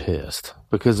fucking pissed.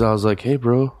 Because I was like, "Hey,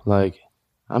 bro, like,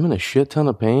 I'm in a shit ton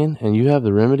of pain, and you have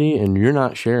the remedy, and you're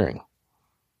not sharing.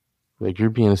 Like, you're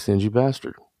being a stingy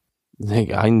bastard.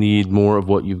 Like, I need more of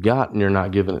what you've got, and you're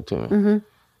not giving it to me." Mm-hmm.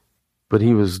 But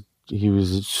he was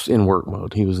in work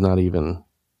mode. He was not even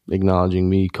acknowledging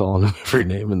me calling him every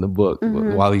name in the book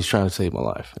while he's trying to save my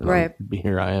life. And right.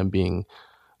 Here I am being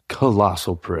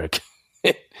colossal prick.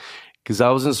 Because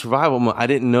I was in survival mode. I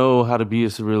didn't know how to be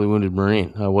a severely wounded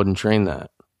Marine. I wasn't trained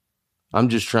that. I'm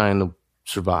just trying to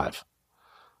survive.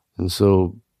 And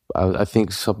so I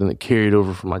think something that carried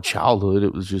over from my childhood,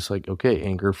 it was just like, okay,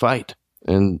 anchor, fight.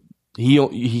 And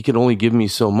he could only give me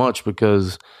so much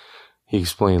because he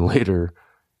explained later,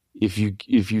 if you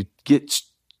get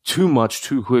too much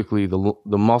too quickly, the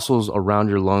muscles around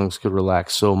your lungs could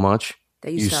relax so much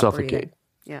that you suffocate. Breathing.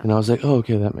 Yeah. And I was like, "Oh,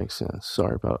 okay, that makes sense.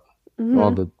 Sorry about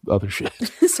all the other shit."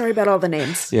 Sorry about all the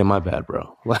names. Yeah, my bad,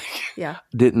 bro. Like, yeah,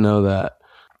 didn't know that.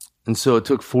 And so it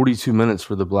took 42 minutes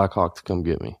for the Black Hawk to come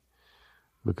get me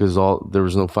because there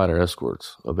was no fighter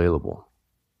escorts available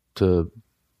to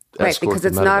right, because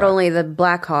it's not only the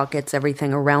Black Hawk, it's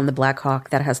everything around the Black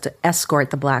Hawk that has to escort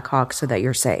the Black Hawk so that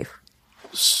you're safe.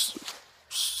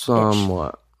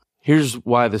 Somewhat. Here's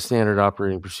why the standard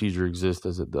operating procedure exists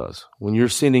as it does. When you're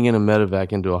sending in a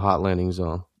medevac into a hot landing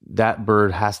zone, that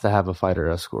bird has to have a fighter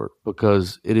escort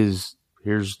because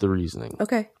here's the reasoning.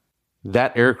 Okay.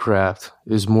 That aircraft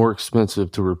is more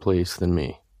expensive to replace than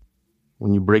me.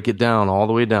 When you break it down all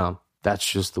the way down, that's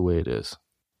just the way it is.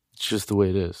 It's just the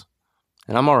way it is.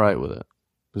 And I'm all right with it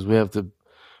because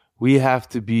we have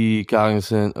to be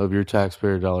cognizant of your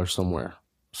taxpayer dollars somewhere,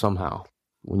 somehow.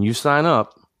 When you sign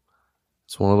up,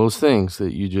 it's one of those things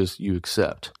that you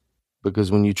accept.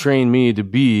 Because when you train me to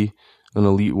be an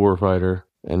elite warfighter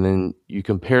and then you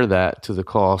compare that to the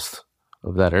cost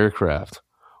of that aircraft,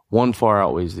 one far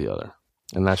outweighs the other.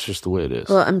 And that's just the way it is.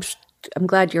 Well, I'm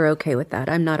glad you're okay with that.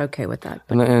 I'm not okay with that.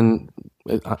 And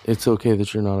it's okay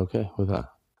that you're not okay with that.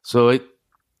 So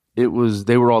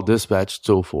they were all dispatched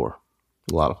to 04.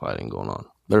 A lot of fighting going on.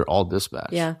 They're all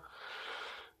dispatched. Yeah.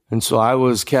 And so I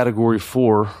was category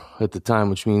 4 at the time,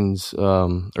 which means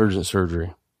urgent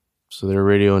surgery. So they're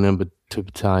radioing in to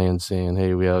battalions saying,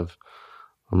 "Hey, we have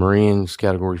a Marines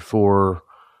category 4.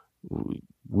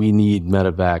 We need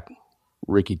medevac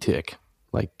Ricky Tick,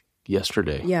 like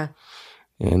yesterday." Yeah.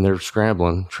 And they're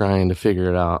scrambling, trying to figure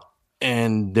it out.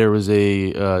 And there was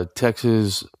a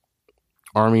Texas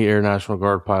Army Air National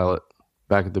Guard pilot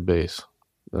back at the base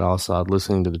at Al-Assad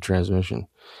listening to the transmission.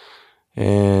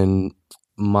 And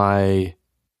I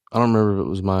don't remember if it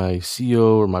was my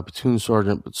CO or my platoon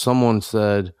sergeant, but someone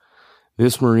said,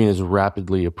 "This Marine is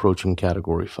rapidly approaching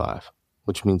category 5,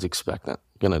 which means expectant,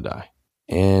 gonna die."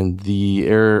 And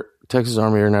the Texas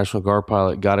Army Air National Guard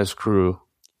pilot got his crew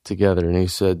together and he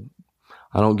said,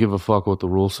 "I don't give a fuck what the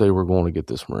rules say, we're going to get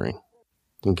this Marine."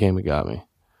 And came and got me.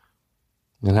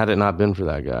 And had it not been for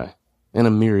that guy and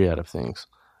a myriad of things,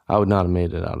 I would not have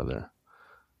made it out of there.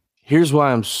 Here's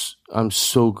why I'm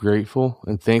so grateful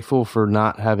and thankful for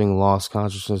not having lost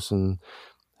consciousness and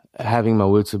having my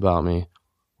wits about me,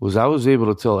 was I was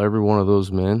able to tell every one of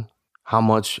those men how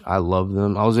much I love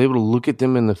them. I was able to look at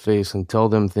them in the face and tell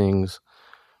them things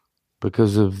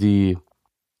because of the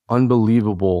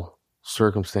unbelievable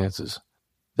circumstances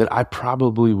that I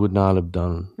probably would not have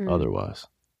done otherwise.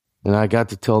 And I got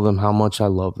to tell them how much I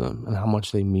love them and how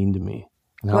much they mean to me.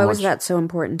 And Why was that so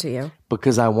important to you?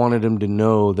 Because I wanted them to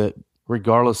know that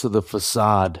regardless of the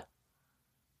facade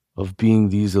of being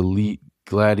these elite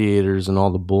gladiators and all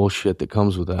the bullshit that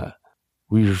comes with that,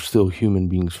 we are still human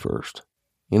beings first.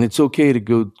 And it's okay to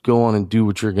go on and do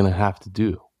what you're going to have to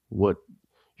do, what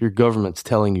your government's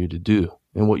telling you to do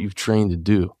and what you've trained to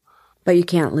do. But you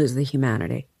can't lose the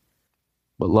humanity.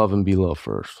 But love and be loved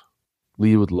first.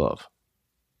 Lead with love.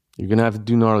 You're going to have to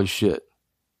do gnarly shit,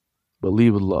 but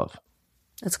lead with love.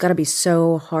 That's got to be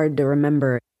so hard to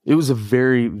remember. It was a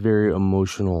very, very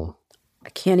emotional. I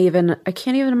can't even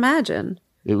imagine.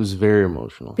 It was very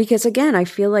emotional. Because again, I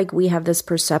feel like we have this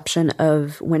perception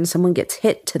of when someone gets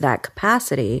hit to that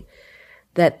capacity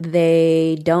that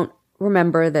they don't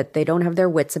remember, that they don't have their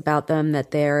wits about them,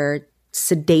 that they're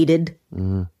sedated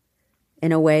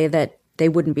in a way that they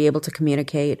wouldn't be able to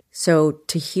communicate. So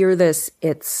to hear this,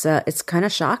 it's kind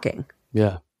of shocking.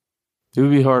 Yeah. It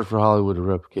would be hard for Hollywood to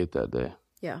replicate that day.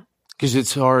 Yeah. Because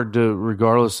it's hard to,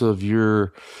 regardless of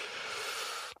your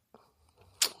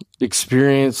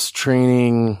experience,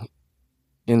 training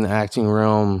in the acting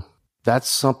realm, that's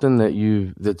something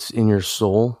that's in your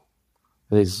soul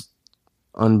that is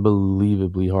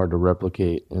unbelievably hard to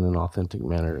replicate in an authentic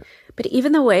manner. But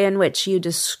even the way in which you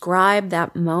describe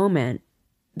that moment,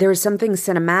 there was something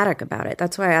cinematic about it.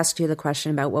 That's why I asked you the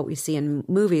question about what we see in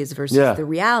movies versus the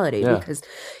reality, because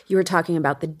you were talking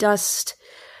about the dust.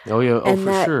 Oh, yeah. Oh, and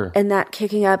for sure. And that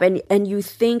kicking up. And you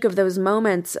think of those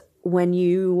moments when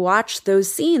you watch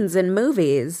those scenes in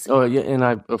movies. Oh, yeah. And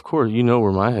of course, you know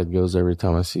where my head goes every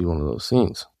time I see one of those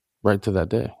scenes. Right to that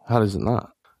day. How does it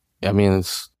not? I mean,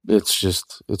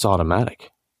 it's automatic.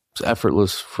 It's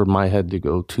effortless for my head to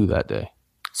go to that day.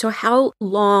 So how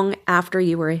long after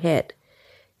you were hit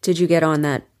did you get on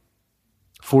that?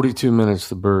 42 minutes,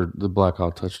 the Black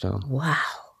Hawk touchdown. Wow.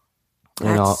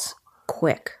 That's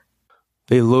quick.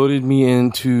 They loaded me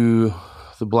into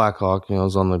the Black Hawk, I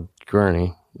was on the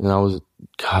gurney, and I was,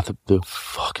 God, the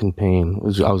fucking pain.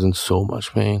 I was in so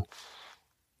much pain.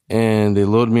 And they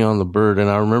loaded me on the bird, and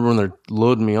I remember when they're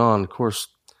loading me on, of course,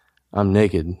 I'm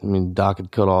naked. I mean, Doc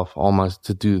had cut off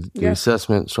to do the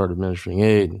assessment, started administering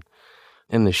aid.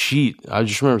 And the sheet, I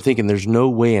just remember thinking, there's no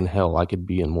way in hell I could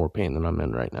be in more pain than I'm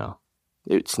in right now.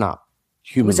 It's not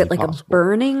humanly Was it like possible. A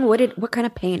burning? What kind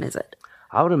of pain is it?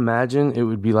 I would imagine it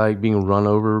would be like being run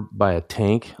over by a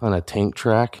tank on a tank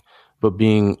track, but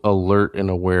being alert and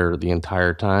aware the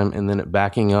entire time, and then it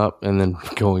backing up and then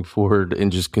going forward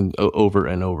and just over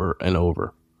and over and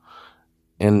over.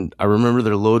 And I remember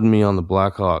they're loading me on the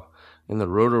Black Hawk, and the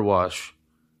rotor wash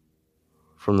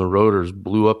from the rotors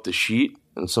blew up the sheet,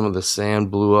 and some of the sand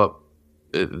blew up.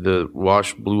 The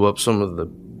wash blew up some of the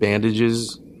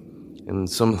bandages, and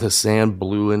some of the sand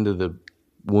blew into the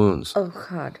wounds. Oh,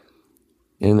 God.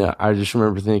 And I just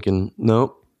remember thinking,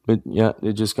 nope,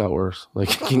 it just got worse. Like,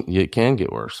 it can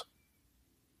get worse.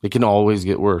 It can always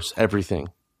get worse. Everything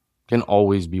can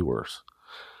always be worse.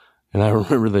 And I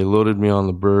remember they loaded me on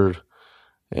the bird,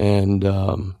 and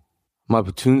my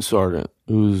platoon sergeant,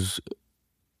 who's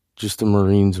just a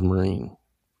Marine's Marine,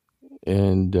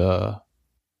 and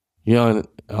and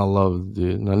I loved the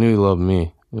dude, and I knew he loved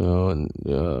me,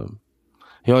 and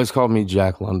he always called me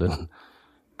Jack London,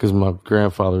 because my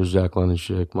grandfather was Jack London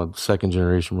Schick, my second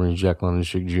generation Marine, Jack London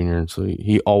Schick Jr., and so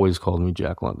he always called me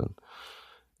Jack London.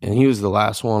 And he was the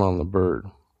last one on the bird.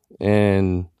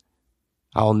 And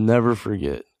I'll never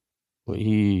forget,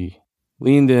 he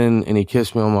leaned in and he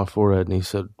kissed me on my forehead and he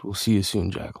said, "We'll see you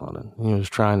soon, Jack London." And he was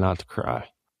trying not to cry.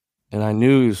 And I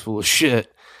knew he was full of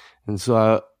shit. And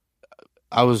so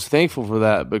I was thankful for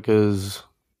that, because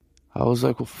I was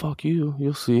like, well, fuck you.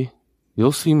 You'll see.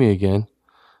 You'll see me again.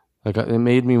 Like, it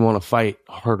made me want to fight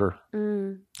harder,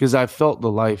 because I felt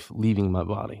the life leaving my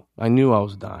body. I knew I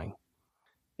was dying.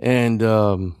 And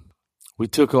we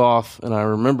took off, and I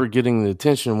remember getting the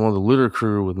attention of one of the litter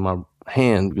crew with my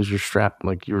hand, because you're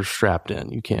strapped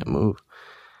in. You can't move.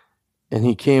 And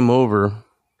he came over,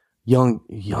 young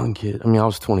kid. I mean, I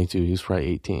was 22. He was probably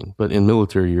 18. But in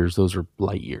military years, those are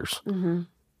light years. Mm-hmm.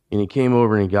 And he came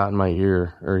over and he got in my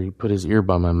ear, or he put his ear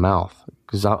by my mouth,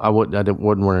 because I wasn't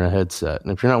wearing a headset.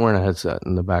 And if you're not wearing a headset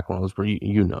in the back one of those,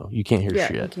 you know, you can't hear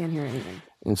shit. Yeah, you can't hear anything.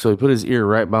 And so he put his ear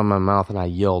right by my mouth, and I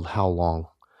yelled, "How long?"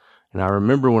 And I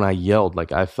remember when I yelled,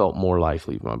 like, I felt more life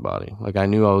leave my body. Like, I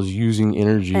knew I was using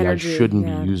energy I shouldn't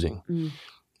be using. Mm.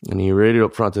 And he radioed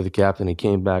up front to the captain. He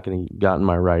came back and he got in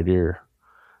my right ear.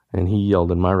 And he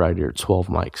yelled in my right ear, 12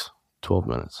 mics, 12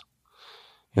 minutes.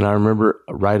 And I remember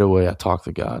right away I talked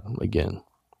to God again.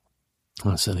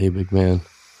 I said, "Hey, big man,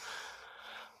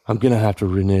 I'm going to have to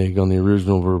renege on the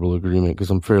original verbal agreement because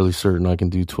I'm fairly certain I can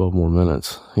do 12 more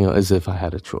minutes, as if I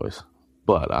had a choice.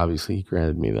 But obviously he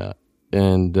granted me that.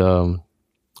 And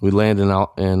we landed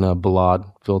out in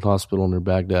Balad Field Hospital near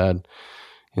Baghdad,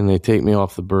 and they take me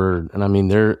off the bird. And I mean,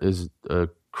 there is a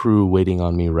crew waiting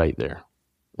on me right there.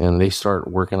 And they start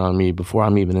working on me before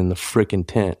I'm even in the freaking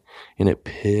tent. And it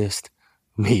pissed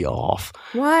me off.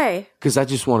 Why? Because I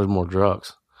just wanted more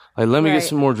drugs. Like, let me get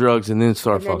some more drugs and then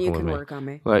start fucking with me. And then you can work on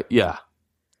me. Like, yeah.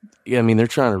 Yeah, I mean, they're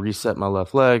trying to reset my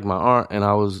left leg, my arm,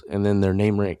 and then their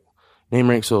name rank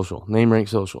social,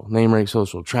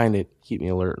 trying to keep me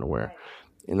alert and aware.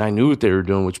 And I knew what they were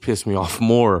doing, which pissed me off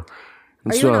more.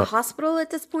 And Are you in a hospital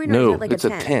at this point? Or no, is it like it's a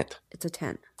tent. It's a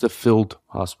tent. It's a filled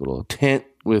hospital, a tent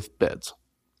with beds,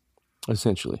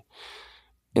 essentially.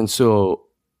 And so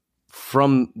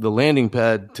from the landing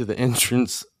pad to the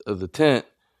entrance of the tent,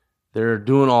 they're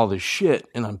doing all this shit,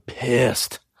 and I'm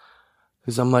pissed.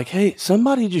 Because I'm like, hey,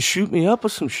 somebody just shoot me up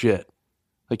with some shit.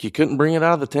 Like, you couldn't bring it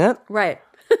out of the tent? Right.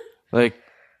 Like,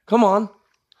 come on.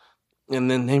 And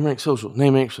then name, rank, social.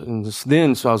 And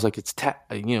then, so I was like,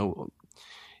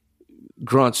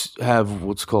 grunts have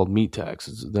what's called meat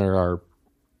tags. There are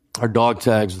our dog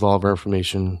tags with all of our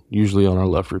information, usually on our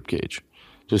left rib cage,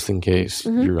 just in case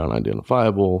you're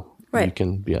unidentifiable, you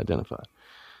can be identified.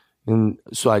 And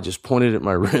so I just pointed at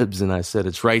my ribs and I said,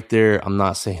 it's right there. I'm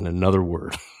not saying another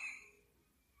word.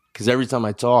 Because every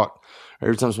time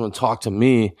someone talked to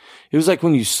me, it was like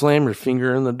when you slam your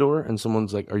finger in the door and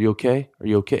someone's like, are you okay? Are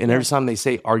you okay? And every time they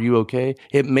say, are you okay?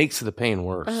 It makes the pain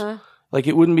worse. Uh-huh. Like,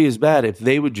 it wouldn't be as bad if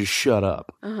they would just shut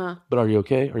up. Uh-huh. But are you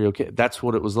okay? Are you okay? That's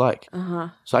what it was like. Uh-huh.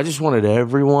 So I just wanted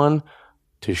everyone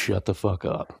to shut the fuck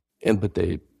up. But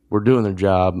they were doing their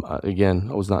job. Again,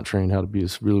 I was not trained how to be a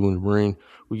severely wounded Marine.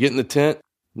 We get in the tent.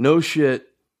 No shit.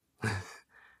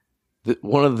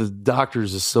 One of the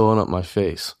doctors is sewing up my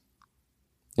face.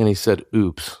 And he said,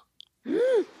 oops.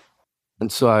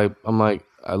 And so I'm like,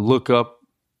 I look up.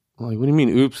 I'm like, what do you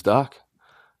mean, oops, doc?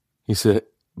 He said,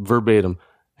 verbatim,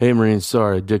 hey, Marine,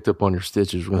 sorry, I dicked up on your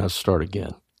stitches. We're going to have to start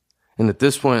again. And at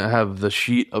this point, I have the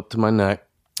sheet up to my neck,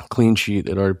 clean sheet.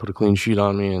 They'd already put a clean sheet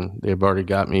on me, and they've already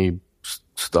got me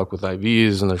stuck with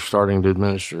IVs, and they're starting to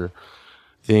administer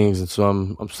things. And so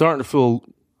I'm starting to feel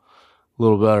a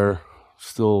little better,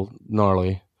 still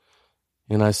gnarly.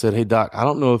 And I said, hey, doc, I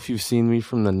don't know if you've seen me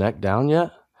from the neck down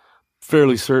yet.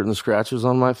 Fairly certain the scratches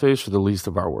on my face are the least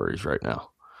of our worries right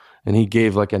now. And he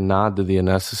gave like a nod to the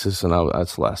anesthetist, and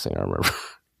that's the last thing I remember.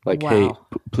 Like, wow. Hey,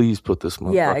 please put this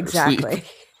motherfucker to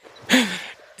sleep.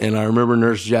 And I remember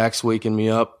Nurse Jax waking me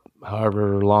up,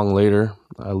 however long later.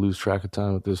 I lose track of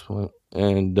time at this point.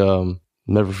 And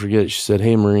never forget, she said,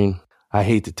 hey, Marine, I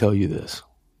hate to tell you this,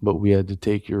 but we had to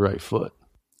take your right foot.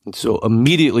 And so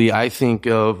immediately I think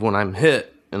of when I'm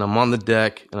hit and I'm on the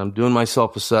deck and I'm doing my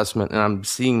self-assessment and I'm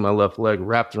seeing my left leg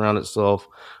wrapped around itself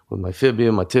with my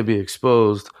tibia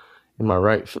exposed, and my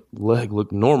right leg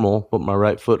looked normal, but my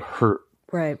right foot hurt.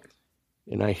 Right.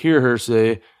 And I hear her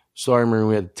say, sorry, Marine,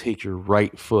 we had to take your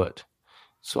right foot.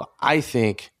 So I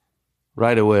think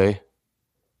right away,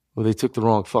 well, they took the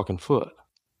wrong fucking foot.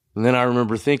 And then I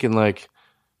remember thinking, like,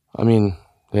 I mean,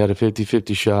 they had a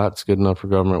 50-50 shot. It's good enough for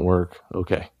government work.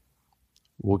 Okay,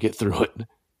 we'll get through it.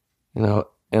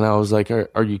 And I was like,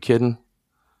 are you kidding?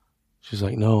 She's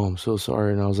like, no, I'm so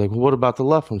sorry. And I was like, well, what about the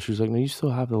left one? She was like, no, you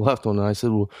still have the left one. And I said,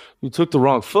 well, you took the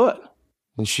wrong foot.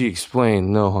 And she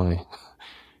explained, no, honey,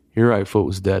 your right foot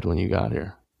was dead when you got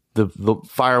here. The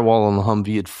firewall on the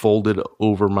Humvee had folded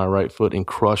over my right foot and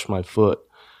crushed my foot,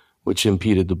 which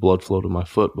impeded the blood flow to my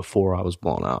foot before I was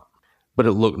blown out. But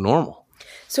it looked normal.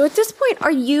 So at this point,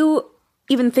 are you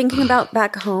even thinking about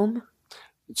back home?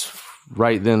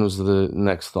 Right then was the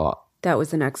next thought. That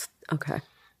was the next, okay.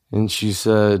 And she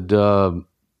said,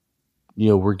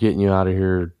 we're getting you out of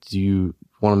here. Do you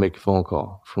want to make a phone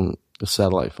call from the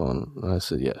satellite phone? And I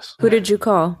said, yes. Who did you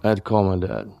call? I had to call my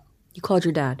dad. You called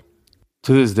your dad?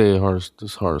 To this day, the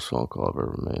hardest phone call I've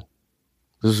ever made.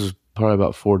 This was probably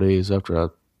about 4 days after I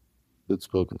had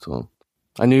spoken to him.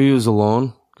 I knew he was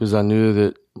alone because I knew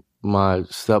that my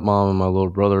stepmom and my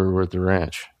little brother were at the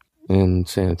ranch in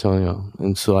San Antonio.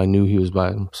 And so I knew he was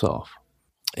by himself.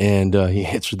 And he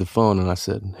answered the phone and I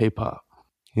said, hey, Pop.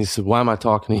 He said, why am I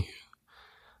talking to you?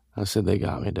 I said, they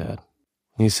got me, Dad.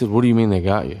 And he said, what do you mean they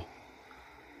got you?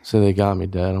 I said, they got me,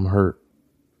 Dad. I'm hurt.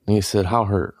 And he said, how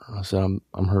hurt? I said,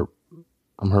 I'm hurt.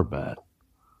 I'm hurt bad.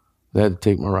 They had to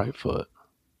take my right foot.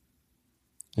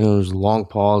 And there was a long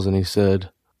pause and he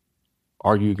said,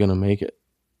 are you going to make it?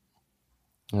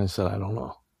 And I said, I don't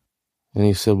know. And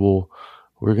he said, well,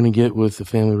 we're going to get with the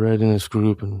family readiness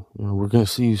group and we're going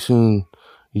to see you soon.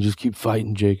 You just keep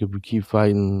fighting, Jacob. You keep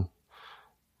fighting.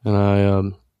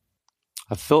 And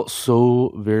I felt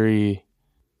so very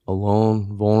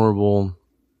alone, vulnerable,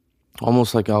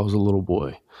 almost like I was a little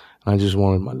boy. And I just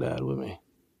wanted my dad with me.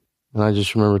 And I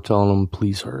just remember telling him,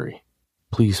 please hurry.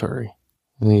 Please hurry.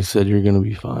 And he said, you're going to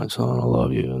be fine, son. I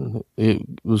love you. And it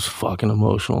was fucking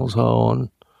emotional as hell. And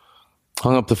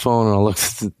hung up the phone, and I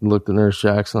looked at Nurse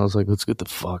Jackson. I was like, let's get the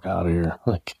fuck out of here.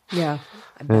 Like, yeah.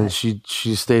 And she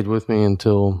stayed with me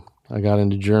until I got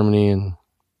into Germany. And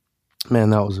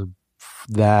man, that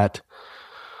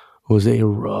was a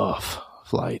rough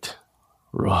flight.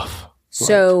 Rough.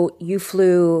 So you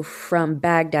flew from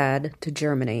Baghdad to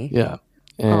Germany. Yeah.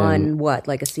 On what,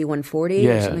 like a C-140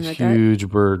 or something like that? Huge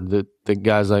bird that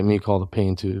guys like me call the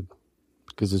pain tube,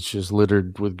 because it's just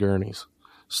littered with gurneys,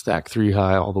 stacked 3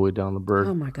 high all the way down the bird.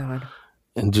 Oh my God.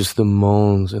 And just the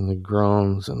moans and the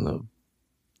groans and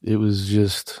it was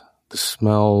just the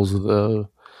smells. We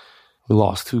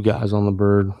lost 2 guys on the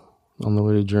bird on the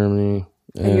way to Germany.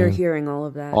 And you're hearing all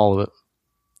of that? All of it.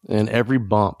 And every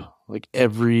bump, like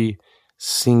every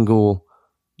single,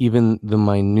 even the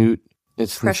minute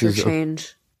pressure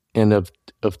change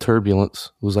of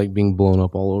turbulence was like being blown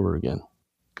up all over again,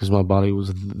 because my body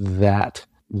was that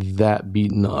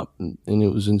beaten up, and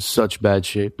it was in such bad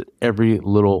shape that every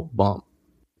little bump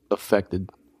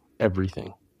affected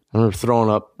everything. I remember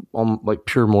throwing up on like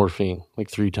pure morphine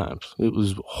like 3 times. It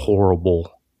was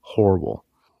horrible.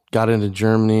 Got into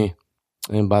Germany,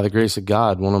 and by the grace of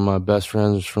God, one of my best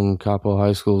friends from Capo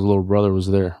High School's little brother was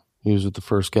there. He was with the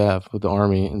 1st Cav with the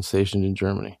Army and stationed in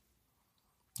Germany.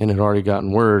 And had already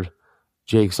gotten word,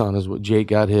 Jake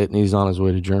got hit and he's on his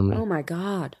way to Germany. Oh my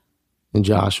God. And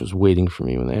Josh was waiting for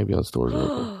me when the ambulance doors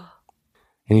opened.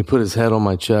 And he put his head on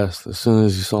my chest as soon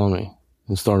as he saw me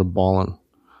and started bawling.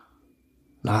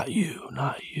 Not you.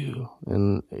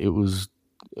 And it was,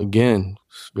 again,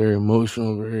 very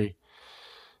emotional,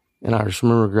 and I just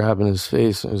remember grabbing his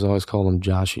face. I was always calling him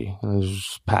Joshy. And I was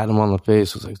just patting him on the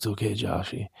face. I was like, it's okay,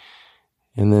 Joshy.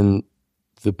 And then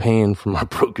the pain from my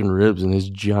broken ribs and his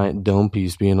giant dome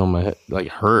piece being on my head, like,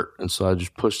 hurt. And so I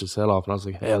just pushed his head off, and I was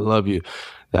like, hey, I love you.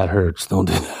 That hurts. Don't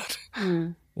do that.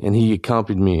 Mm. And he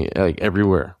accompanied me, like,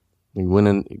 everywhere. We went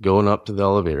in, going up to the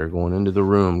elevator, going into the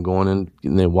room, going in,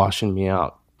 and they're washing me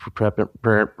out,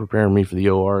 preparing me for the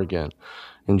OR again.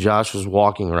 And Josh was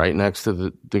walking right next to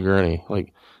the gurney.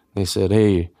 Like, they said,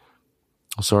 hey,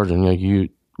 Sergeant, like,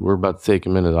 we're about to take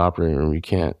him into the operating room. You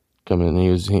can't come in.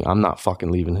 And I'm not fucking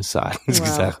leaving his side. That's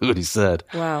exactly what he said.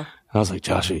 Wow. And I was like,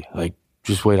 Joshy, like,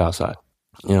 just wait outside.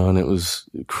 And it was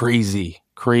crazy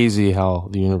how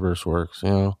the universe works,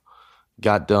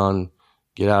 Got done,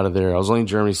 get out of there. I was only in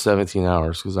Germany 17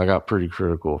 hours because I got pretty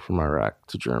critical from Iraq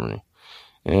to Germany.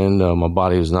 And my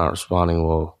body was not responding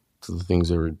well to the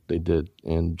things they did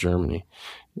in Germany.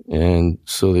 And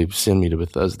so they send me to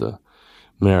Bethesda,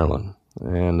 Maryland.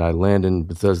 And I land in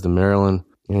Bethesda, Maryland,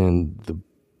 and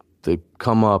they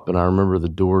come up, and I remember the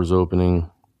doors opening,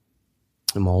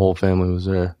 and my whole family was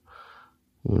there.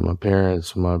 My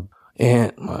parents, my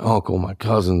aunt, my uncle, my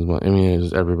cousins,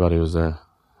 everybody was there.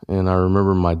 And I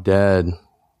remember my dad,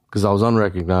 because I was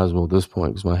unrecognizable at this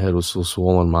point because my head was so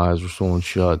swollen, my eyes were swollen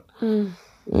shut,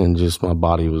 and just my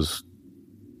body was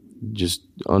just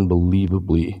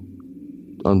unbelievably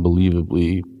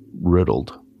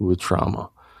riddled with trauma.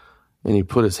 And he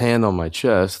put his hand on my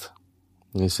chest,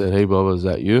 and he said, hey, Bubba, is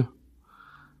that you?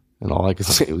 And all I could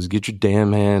say was, get your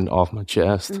damn hand off my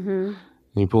chest. Mm-hmm. And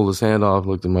he pulled his hand off,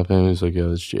 looked at my family, he's like, yeah,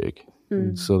 that's Jake.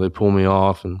 And so they pull me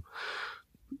off and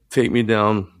take me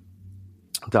down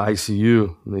to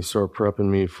ICU, and they start prepping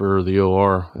me for the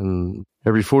OR. And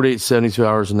every 48, 72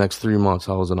 hours, the next 3 months,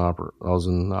 I was in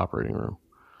the operating room.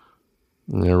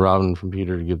 And they're robbing from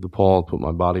Peter to give the Paul, put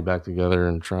my body back together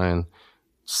and try and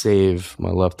save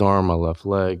my left arm, my left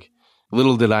leg.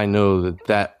 Little did I know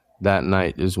that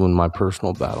night is when my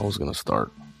personal battle was going to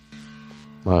start.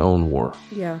 My own war.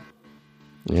 Yeah.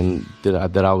 And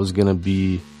that I was going to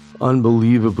be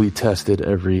unbelievably tested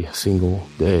every single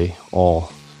day,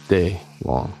 all day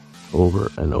long,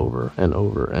 over and over and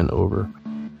over and over.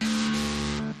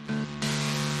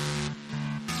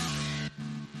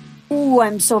 Ooh,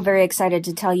 I'm so very excited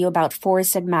to tell you about Four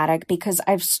Sigmatic because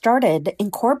I've started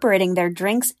incorporating their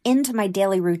drinks into my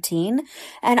daily routine,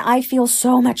 and I feel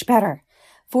so much better.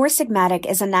 Four Sigmatic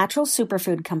is a natural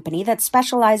superfood company that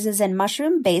specializes in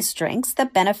mushroom-based drinks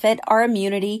that benefit our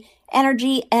immunity,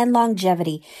 energy, and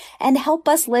longevity, and help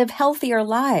us live healthier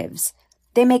lives.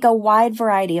 They make a wide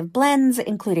variety of blends,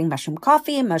 including mushroom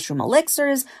coffee, mushroom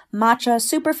elixirs, matcha,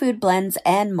 superfood blends,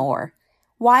 and more.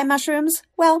 Why mushrooms?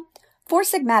 Well, Four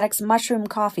Sigmatic's mushroom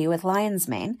coffee with lion's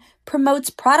mane promotes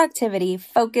productivity,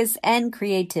 focus, and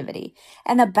creativity.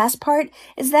 And the best part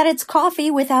is that it's coffee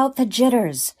without the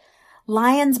jitters.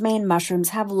 Lion's mane mushrooms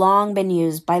have long been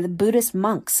used by the Buddhist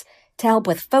monks to help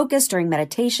with focus during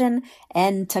meditation,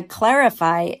 and to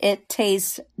clarify, it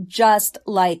tastes just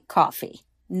like coffee,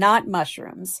 not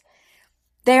mushrooms.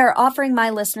 They are offering my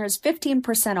listeners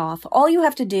 15% off. All you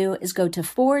have to do is go to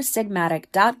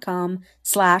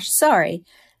foursigmatic.com/sorry.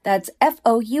 That's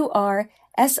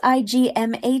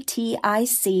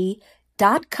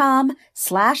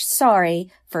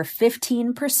FOURSIGMATIC.com/sorry for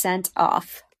 15%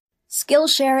 off.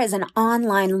 Skillshare is an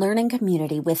online learning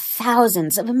community with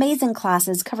thousands of amazing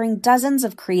classes covering dozens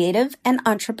of creative and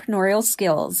entrepreneurial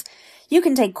skills. You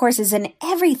can take courses in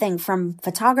everything from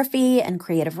photography and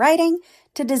creative writing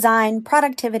to design,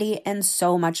 productivity, and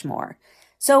so much more.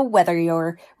 So whether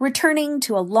you're returning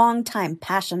to a long-time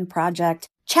passion project,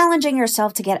 challenging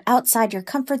yourself to get outside your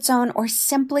comfort zone, or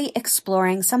simply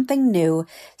exploring something new,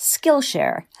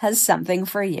 Skillshare has something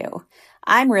for you.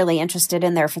 I'm really interested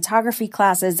in their photography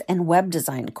classes and web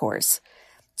design course.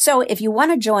 So if you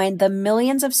want to join the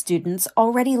millions of students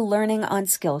already learning on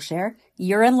Skillshare,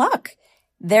 you're in luck.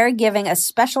 They're giving a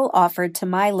special offer to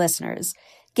my listeners.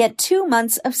 Get 2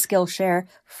 months of Skillshare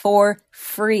for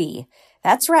free.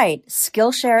 That's right.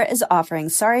 Skillshare is offering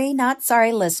Sorry Not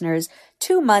Sorry listeners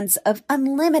 2 months of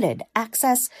unlimited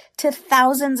access to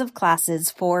thousands of classes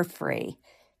for free.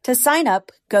 To sign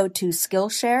up, go to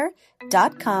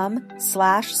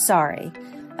Skillshare.com/sorry.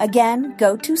 Again,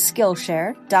 go to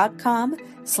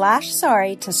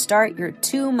Skillshare.com/sorry to start your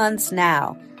 2 months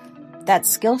now.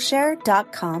 That's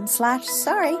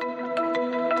Skillshare.com/sorry.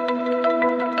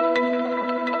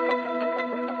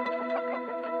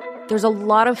 There's a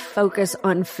lot of focus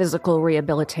on physical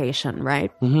rehabilitation, right?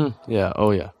 Mm-hmm. Yeah.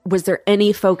 Oh, yeah. Was there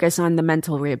any focus on the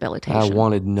mental rehabilitation? I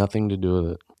wanted nothing to do with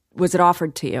it. Was it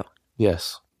offered to you?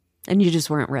 Yes. And you just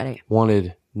weren't ready?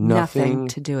 Wanted nothing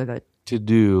to do with it. To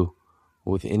do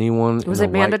with anyone. Was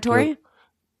it mandatory?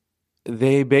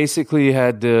 They basically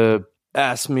had to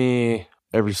ask me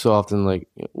every so often, like,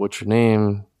 what's your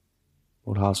name?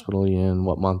 What hospital are you in?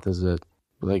 What month is it?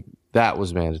 Like, that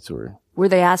was mandatory. Were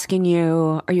they asking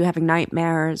you, are you having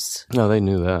nightmares? No, they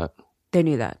knew that. They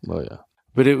knew that. Oh, yeah.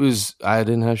 But it was, I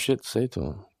didn't have shit to say to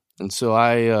them. And so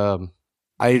I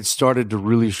had started to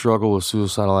really struggle with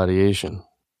suicidal ideation.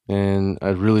 And I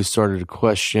really started to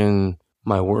question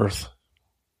my worth,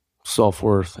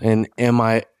 self-worth. And am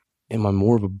I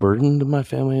more of a burden to my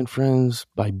family and friends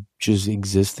by just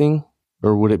existing?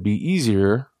 Or would it be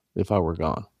easier if I were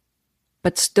gone?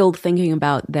 But still thinking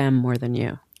about them more than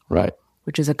you. Right.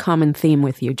 Which is a common theme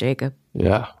with you, Jacob.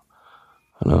 Yeah.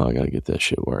 I know, I got to get that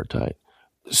shit wired tight.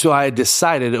 So I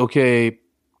decided, okay,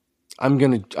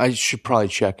 I should probably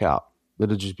check out.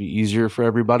 It'll just be easier for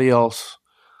everybody else.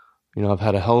 You know, I've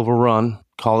had a hell of a run.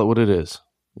 Call it what it is.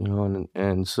 You know,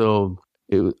 and so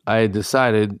I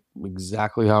decided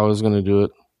exactly how I was going to do it.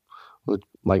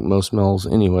 Like most males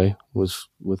anyway, was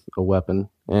with a weapon.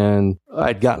 And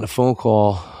I'd gotten a phone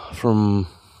call from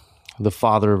the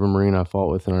father of a Marine I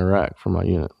fought with in Iraq from my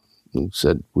unit. He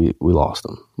said, we lost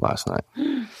him last night.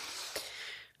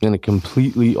 And it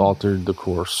completely altered the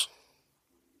course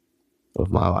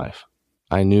of my life.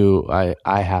 I knew I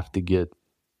have to get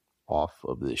off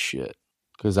of this shit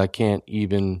because I can't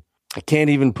even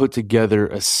put together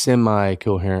a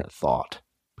semi-coherent thought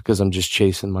because I'm just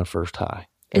chasing my first high.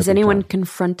 Is anyone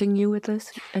confronting you with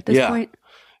this at this point?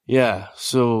 Yeah.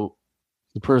 So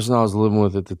the person I was living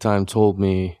with at the time told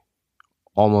me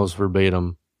almost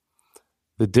verbatim,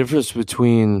 the difference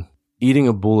between eating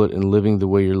a bullet and living the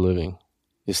way you're living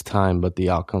is time, but the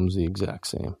outcome's the exact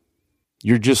same.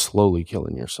 You're just slowly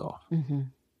killing yourself. Mm-hmm.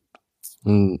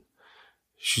 And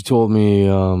she told me,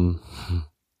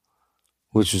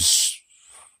 which is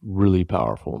really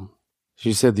powerful.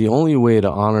 She said the only way to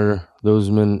honor those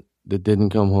men that didn't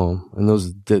come home and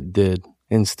those that did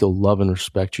and still love and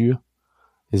respect you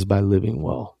is by living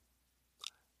well.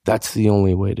 That's the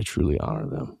only way to truly honor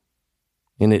them.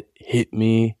 And it hit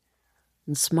me.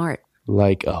 And smart.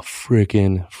 Like a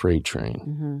freaking freight train.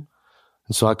 Mm-hmm.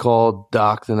 And so I called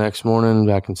Doc the next morning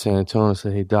back in San Antonio and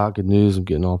said, hey, Doc, good news. I'm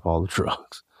getting off all the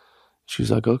drugs.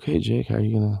 She's like, okay, Jake, how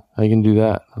you gonna do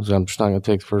that? I was like, I'm just not going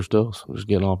to take the first dose. I'm just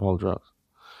getting off all the drugs.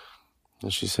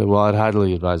 And she said, well, I'd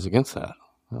highly advise against that.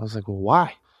 And I was like, well,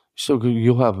 why? She said,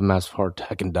 you'll have a massive heart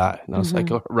attack and die. And I was like,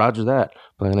 oh, roger that.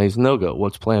 Plan A's no-go.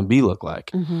 What's plan B look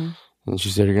like? Mm-hmm. And she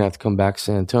said, you're going to have to come back to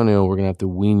San Antonio. We're going to have to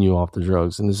wean you off the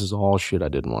drugs. And this is all shit I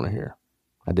didn't want to hear.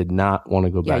 I did not want to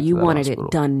go back to that you wanted hospital.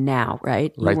 It done now,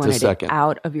 right? You right wanted this second. It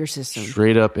out of your system.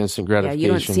 Straight up instant gratification. Yeah,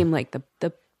 you don't seem like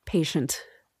the patient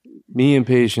Me and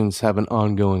Patience have an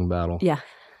ongoing battle. Yeah.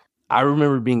 I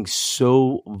remember being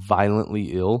so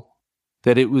violently ill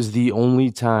that it was the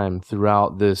only time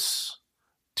throughout this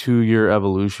 2-year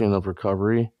evolution of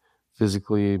recovery,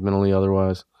 physically, mentally,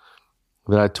 otherwise,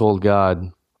 that I told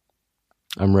God,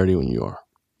 I'm ready when you are.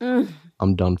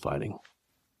 I'm done fighting.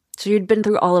 So you'd been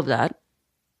through all of that.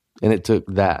 And it took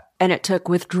that. And it took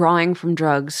withdrawing from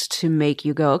drugs to make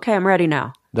you go, okay, I'm ready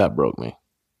now. That broke me.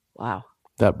 Wow.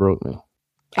 That broke me.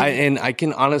 And I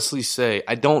can honestly say,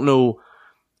 I don't know,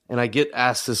 and I get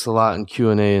asked this a lot in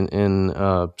Q&A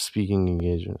and speaking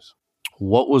engagements.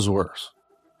 What was worse,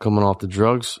 coming off the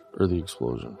drugs or the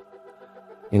explosion?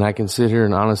 And I can sit here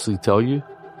and honestly tell you,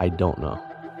 I don't know.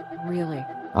 Really?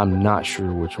 I'm not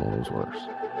sure which one was worse.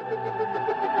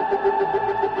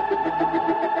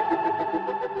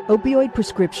 Opioid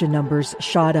prescription numbers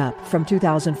shot up from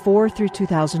 2004 through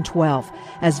 2012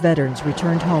 as veterans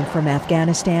returned home from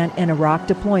Afghanistan and Iraq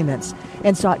deployments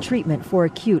and sought treatment for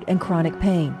acute and chronic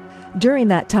pain. During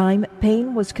that time,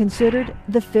 pain was considered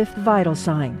the fifth vital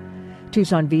sign.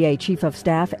 Tucson VA Chief of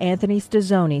Staff Anthony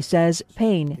Stazzoni says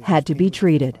pain had to be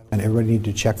treated. And everybody needed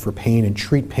to check for pain and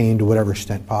treat pain to whatever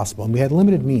extent possible. And we had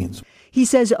limited means. He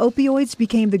says opioids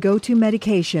became the go-to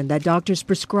medication that doctors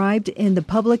prescribed in the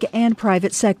public and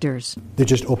private sectors. They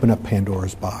just opened up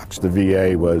Pandora's box. The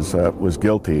VA was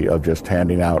guilty of just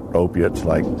handing out opiates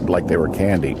like they were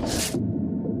candy.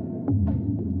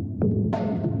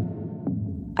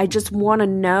 I just want to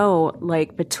know,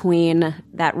 like, between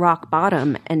that rock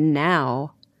bottom and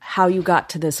now, how you got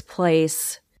to this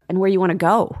place and where you want to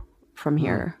go from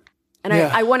here. And Yeah.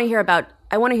 I want to hear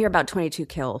about 22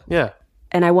 Kill. Yeah.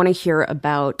 And I want to hear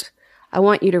about, I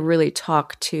want you to really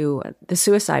talk to the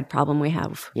suicide problem we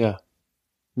have. Yeah.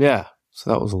 Yeah.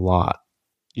 So that was a lot.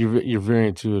 You're very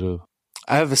intuitive.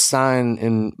 I have a sign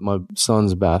in my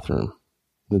son's bathroom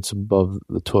that's above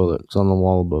the toilet. It's on the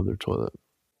wall above their toilet.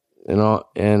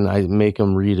 And I make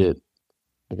them read it.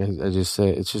 Like I just say,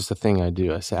 it's just a thing I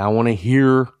do. I say, I want to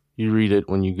hear you read it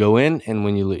when you go in and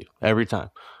when you leave, every time.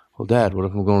 Well, Dad, what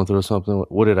if I'm going to throw something?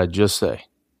 What did I just say?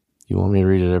 You want me to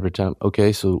read it every time?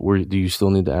 Okay, so do you still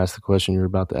need to ask the question you're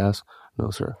about to ask? No,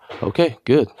 sir. Okay,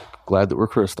 good. Glad that we're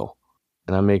crystal.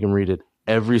 And I make them read it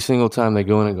every single time they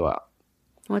go in and go out.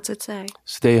 What's it say?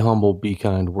 Stay humble, be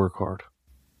kind, work hard.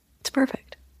 It's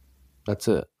perfect. That's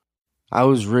it. I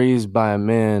was raised by a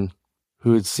man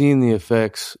who had seen the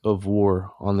effects of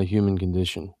war on the human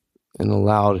condition and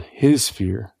allowed his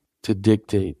fear to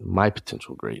dictate my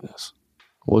potential greatness.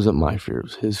 It wasn't my fear, it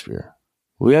was his fear.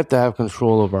 We have to have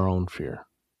control of our own fear.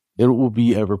 It will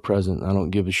be ever present. I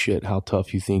don't give a shit how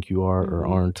tough you think you are or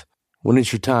aren't. When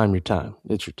it's your time, your time.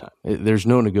 It's your time. There's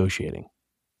no negotiating.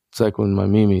 It's like when my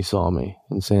Mimi saw me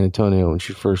in San Antonio when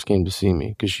she first came to see me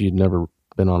because she had never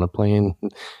been on a plane,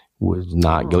 was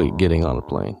not getting on a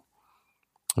plane.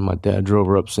 And my dad drove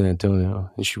her up San Antonio.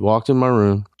 And she walked in my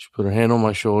room. She put her hand on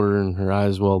my shoulder and her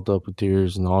eyes welled up with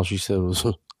tears. And all she said was,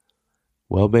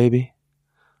 well, baby,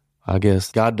 I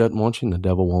guess God doesn't want you and the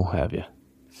devil won't have you.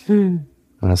 And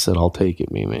I said, I'll take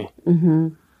it, Mimi.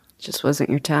 Just wasn't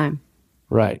your time.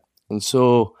 Right. And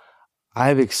so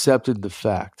I've accepted the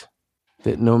fact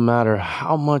that no matter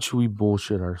how much we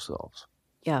bullshit ourselves,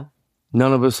 Yeah.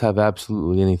 none of us have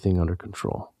absolutely anything under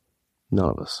control. None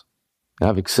of us. And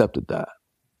I've accepted that.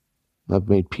 I've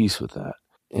made peace with that.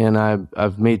 And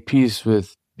I've made peace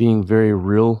with being very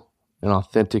real and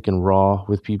authentic and raw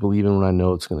with people even when I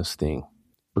know it's going to sting.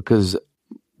 Because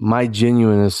my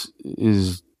genuineness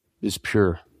is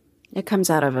pure. It comes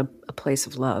out of a place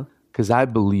of love. Because I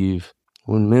believe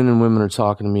when men and women are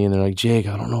talking to me and they're like, Jake,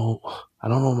 I don't know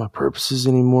what my purpose is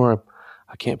anymore.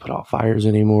 I can't put out fires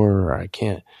anymore, or I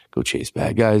can't go chase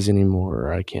bad guys anymore,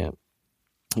 or I can't,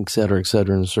 et cetera,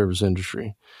 in the service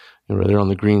industry. You know, they're on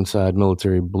the green side,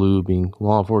 military, blue, being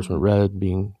law enforcement, red,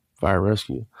 being fire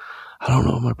rescue. I don't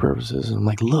know what my purpose is. And I'm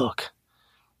like, look,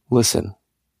 listen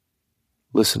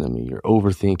to me. You're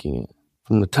overthinking it.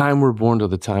 From the time we're born to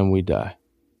the time we die,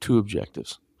 2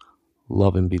 objectives: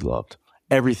 love and be loved.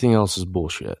 Everything else is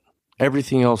bullshit.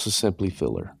 Everything else is simply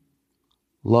filler.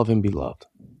 Love and be loved.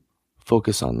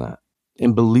 Focus on that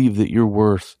and believe that you're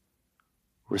worth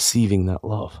receiving that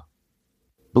love.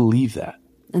 Believe that.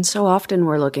 And so often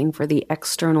we're looking for the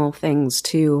external things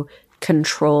to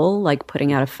control, like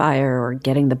putting out a fire or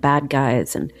getting the bad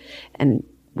guys. And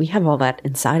we have all that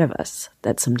inside of us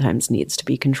that sometimes needs to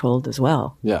be controlled as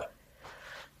well. Yeah.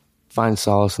 Find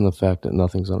solace in the fact that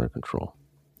nothing's under control.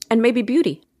 And maybe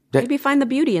beauty. Maybe find the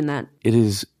beauty in that. It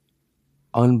is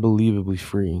unbelievably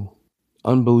freeing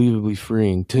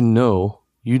to know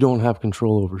you don't have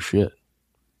control over shit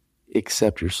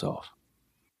except yourself.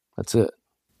 That's it.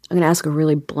 I'm going to ask a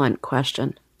really blunt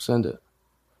question. Send it.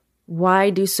 Why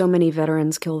do so many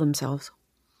veterans kill themselves?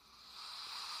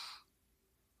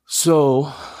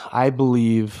 So I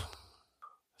believe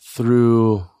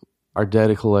through our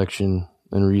data collection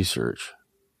and research,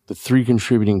 the 3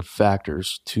 contributing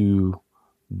factors to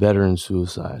veteran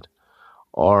suicide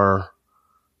are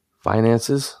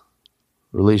finances,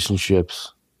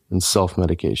 relationships, and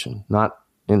self-medication. Not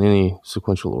in any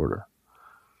sequential order,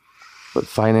 but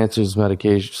finances,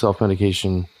 medication,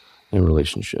 self-medication, and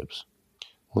relationships.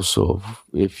 So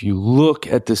if you look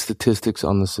at the statistics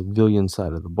on the civilian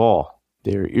side of the ball,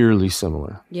 they're eerily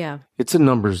similar. Yeah. It's a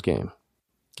numbers game.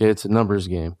 Okay, it's a numbers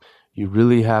game. You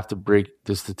really have to break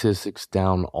the statistics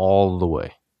down all the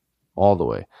way. All the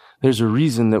way. There's a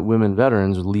reason that women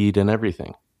veterans lead in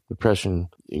everything. Depression,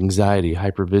 anxiety,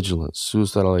 hypervigilance,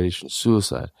 suicidal ideation,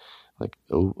 suicide, like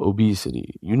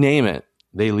obesity, you name it,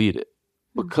 they lead it.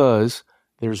 Because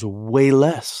there's way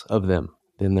less of them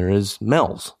than there is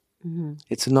males. Mm-hmm.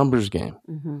 It's a numbers game.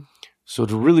 Mm-hmm. So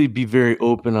to really be very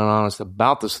open and honest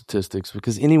about the statistics,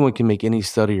 because anyone can make any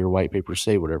study or white paper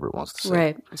say whatever it wants to say.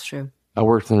 Right, that's true. I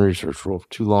worked in the research role for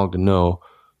too long to know.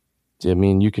 I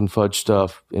mean, you can fudge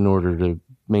stuff in order to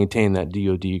maintain that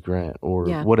DOD grant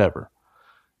or whatever.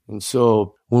 And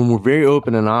so when we're very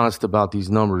open and honest about these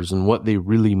numbers and what they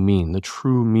really mean, the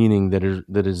true meaning that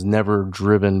is never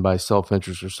driven by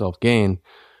self-interest or self-gain,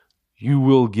 you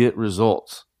will get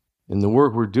results. In the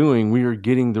work we're doing, we are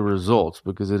getting the results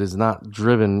because it is not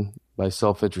driven by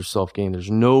self-interest, self-gain.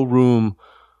 There's no room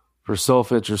for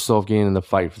self-interest, self-gain in the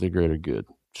fight for the greater good.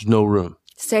 There's no room.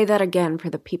 Say that again for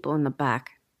the people in the back.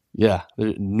 Yeah,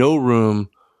 there's no room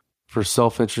for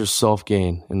self-interest,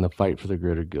 self-gain in the fight for the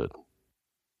greater good.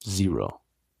 0.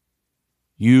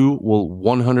 You will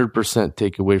 100%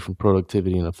 take away from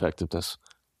productivity and effectiveness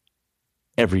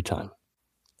every time.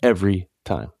 Every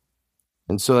time.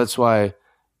 And so that's why,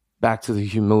 back to the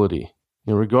humility.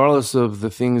 You know, regardless of the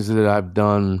things that I've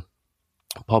done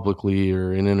publicly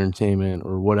or in entertainment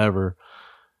or whatever,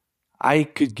 I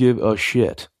could give a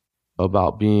shit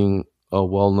about being a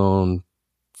well-known,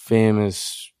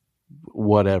 famous,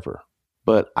 whatever.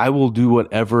 But I will do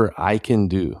whatever I can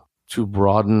do to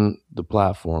broaden the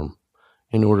platform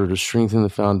in order to strengthen the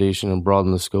foundation and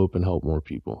broaden the scope and help more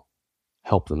people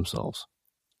help themselves.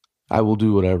 I will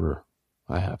do whatever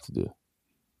I have to do.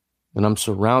 And I'm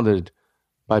surrounded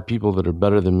by people that are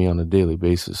better than me on a daily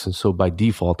basis. And so by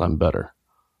default, I'm better.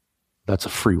 That's a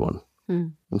free one.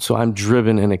 And so I'm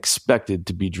driven and expected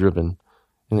to be driven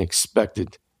and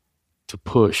expected to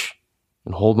push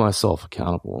and hold myself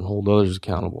accountable and hold others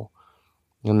accountable.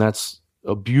 And that's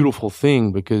a beautiful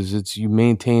thing because it's you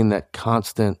maintain that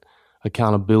constant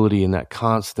accountability and that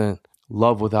constant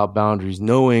love without boundaries,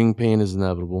 knowing pain is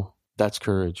inevitable. That's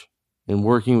courage. And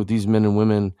working with these men and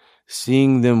women,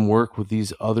 seeing them work with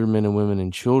these other men and women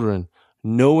and children,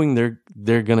 knowing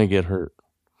they're going to get hurt.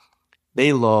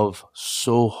 They love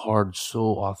so hard,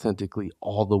 so authentically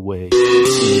all the way,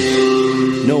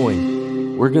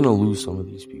 knowing we're going to lose some of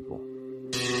these people.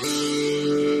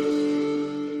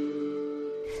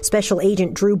 Special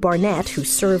Agent Drew Barnett, who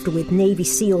served with Navy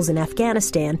SEALs in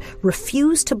Afghanistan,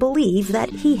 refused to believe that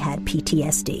he had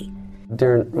PTSD.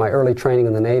 During my early training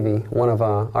in the Navy, one of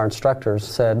our instructors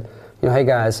said, hey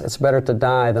guys, it's better to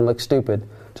die than look stupid.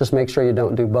 Just make sure you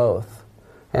don't do both.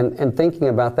 And thinking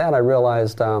about that, I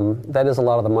realized that is a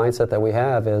lot of the mindset that we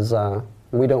have is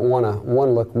we don't want to,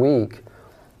 one, look weak,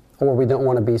 or we don't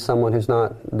want to be someone who's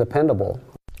not dependable.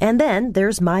 And then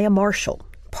there's Maya Marshall,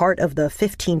 part of the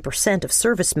 15% of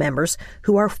service members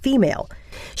who are female.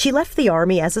 She left the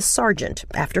Army as a sergeant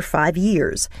after 5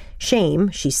 years.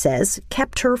 Shame, she says,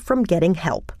 kept her from getting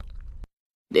help.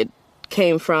 It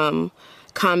came from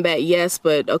combat, yes,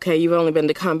 but okay, you've only been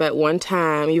to combat one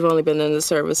time. You've only been in the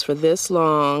service for this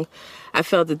long. I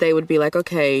felt that they would be like,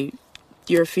 okay,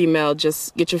 you're a female,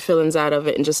 just get your feelings out of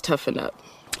it and just toughen up.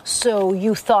 So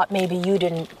you thought maybe you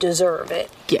didn't deserve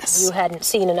it? Yes. You hadn't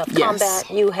seen enough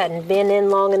combat? You hadn't been in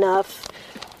long enough?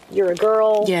 You're a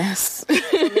girl? Yes. So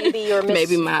maybe you're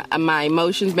maybe my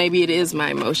emotions, maybe it is my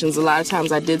emotions. A lot of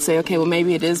times I did say, okay, well,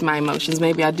 maybe it is my emotions.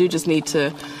 Maybe I do just need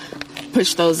to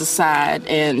push those aside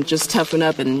and just toughen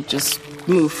up and just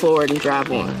move forward and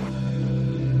drive on.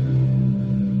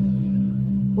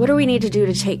 What do we need to do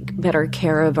to take better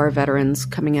care of our veterans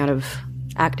coming out of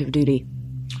active duty?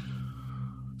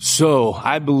 So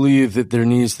I believe that there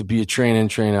needs to be a train in,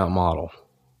 train out model.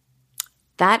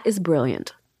 That is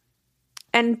brilliant.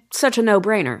 And such a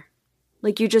no-brainer.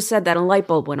 Like you just said that, a light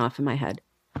bulb went off in my head.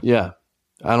 Yeah.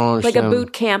 I don't understand. Like a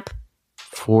boot camp.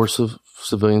 For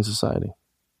civilian society.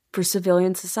 For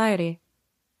civilian society.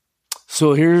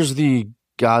 So here's the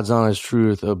God's honest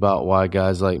truth about why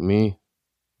guys like me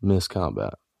miss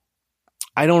combat.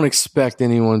 I don't expect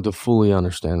anyone to fully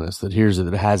understand this, that here's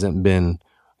it hasn't been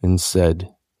in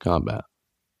said combat.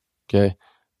 Okay?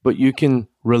 But you can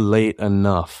relate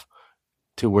enough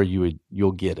to where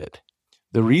you'll get it.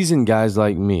 The reason guys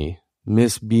like me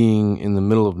miss being in the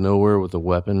middle of nowhere with a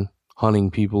weapon,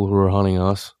 hunting people who are hunting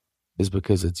us, is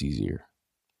because it's easier.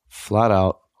 Flat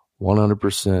out,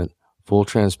 100%, full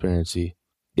transparency,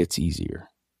 it's easier.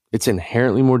 It's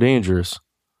inherently more dangerous,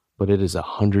 but it is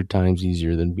 100 times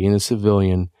easier than being a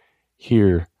civilian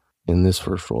here in this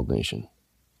first world nation.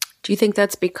 Do you think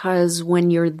that's because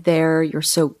when you're there, you're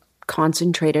so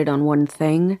concentrated on one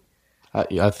thing?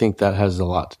 I think that has a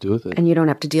lot to do with it. And you don't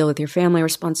have to deal with your family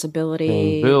responsibility.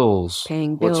 Paying bills.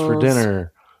 What's for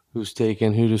dinner. Who's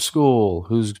taking who to school.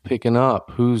 Who's picking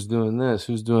up. Who's doing this.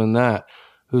 Who's doing that.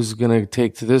 Who's going to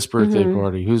take to this birthday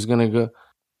party. Who's going to go.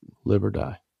 Live or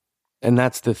die. And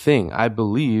that's the thing. I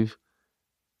believe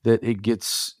that it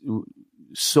gets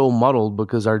so muddled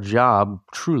because our job,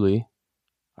 truly,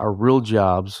 our real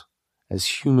jobs as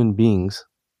human beings,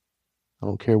 I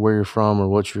don't care where you're from or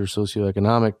what's your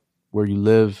socioeconomic, where you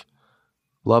live,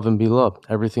 love and be loved.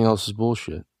 Everything else is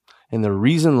bullshit. And the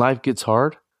reason life gets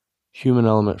hard, human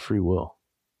element, free will.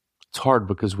 It's hard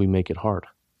because we make it hard.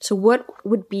 So what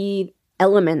would be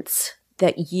elements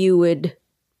that you would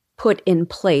put in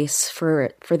place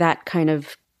for that kind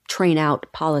of train out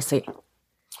policy?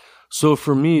 So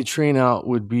for me, train out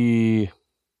would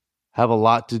have a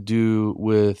lot to do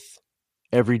with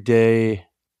everyday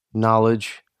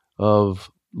knowledge of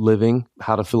living,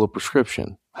 how to fill a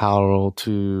prescription, how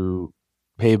to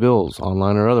pay bills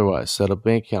online or otherwise, set up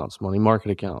bank accounts, money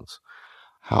market accounts,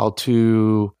 how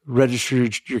to register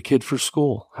your kid for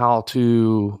school, how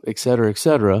to, et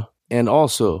cetera, and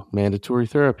also mandatory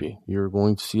therapy. You're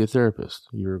going to see a therapist.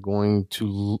 You're going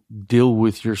to deal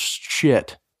with your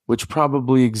shit, which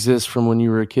probably exists from when you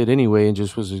were a kid anyway and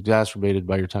just was exacerbated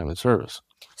by your time in service.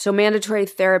 So mandatory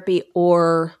therapy,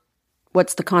 or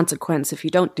what's the consequence if you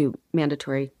don't do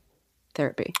mandatory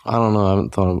therapy? I don't know. I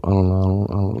haven't thought. I don't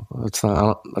know. That's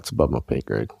not. That's above my pay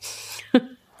grade.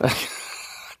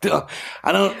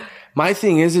 I don't. My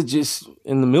thing is, it just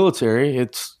in the military.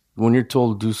 It's when you're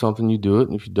told to do something, you do it,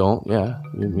 and if you don't, yeah.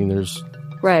 I mean, there's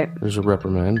a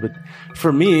reprimand. But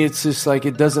for me, it's just like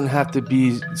it doesn't have to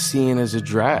be seen as a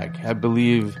drag. I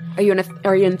believe. Are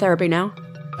you in therapy now?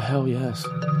 Hell yes.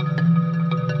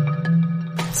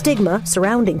 Stigma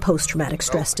surrounding post-traumatic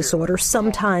stress disorder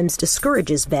sometimes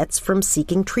discourages vets from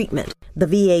seeking treatment. The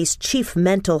VA's chief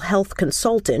mental health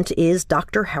consultant is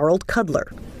Dr. Harold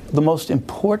Cudler. The most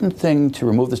important thing to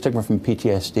remove the stigma from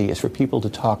PTSD is for people to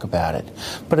talk about it.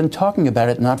 But in talking about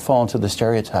it, not fall into the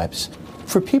stereotypes.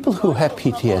 For people who have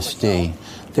PTSD,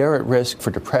 they're at risk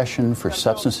for depression, for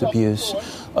substance abuse.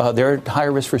 They're at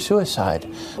higher risk for suicide,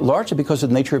 largely because of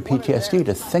the nature of PTSD,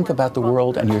 to think about the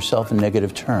world and yourself in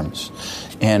negative terms,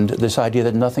 and this idea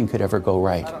that nothing could ever go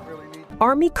right.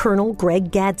 Army Colonel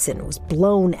Greg Gadsden was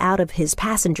blown out of his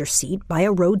passenger seat by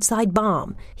a roadside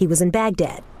bomb. He was in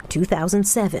Baghdad,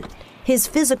 2007. His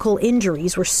physical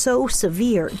injuries were so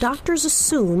severe, doctors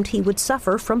assumed he would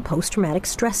suffer from post-traumatic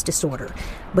stress disorder,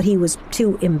 but he was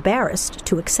too embarrassed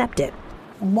to accept it.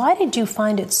 Why did you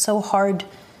find it so hard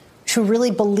to really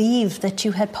believe that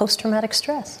you had post-traumatic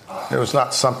stress? It was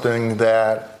not something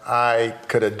that I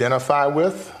could identify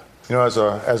with. You know, as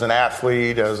an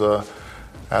athlete, as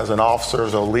an officer,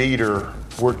 as a leader,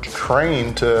 we're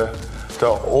trained to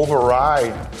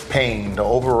override pain, to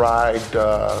override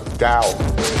doubt.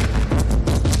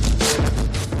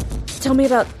 Tell me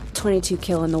about 22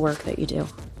 Kill and the work that you do.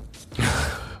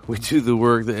 We do the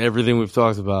work, everything we've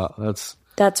talked about.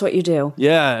 That's what you do.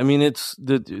 Yeah, I mean, it's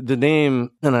the name,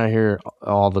 and I hear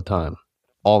all the time,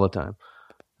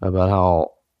 about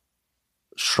how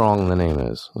strong the name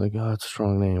is. Like, oh, it's a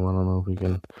strong name. I don't know if we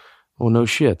can. Well, no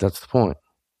shit. That's the point.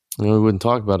 You know, we wouldn't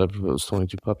talk about it if it was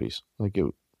 22 puppies. Like,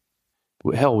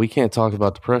 hell, we can't talk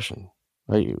about depression,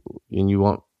 right? And you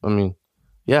want, I mean,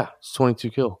 yeah, it's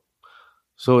 22 Kill.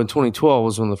 So in 2012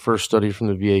 was when the first study from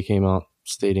the VA came out,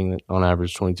 stating that on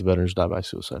average 22 veterans die by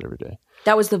suicide every day.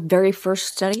 That was the very first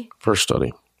study? First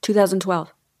study.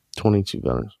 2012. 22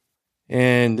 veterans.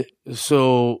 And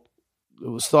so it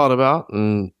was thought about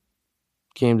and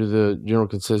came to the general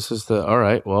consensus that, all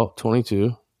right, well,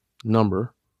 22,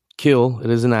 number, kill,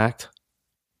 it is an act.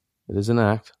 It is an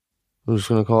act. I'm just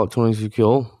going to call it 22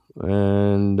 Kill,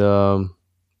 and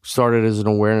started as an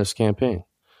awareness campaign.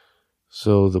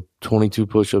 So the 22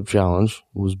 push-up challenge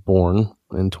was born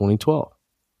in 2012,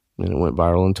 and it went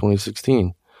viral in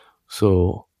 2016.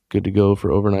 So good to go for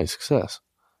overnight success.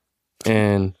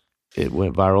 And it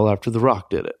went viral after The Rock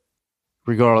did it.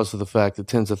 Regardless of the fact that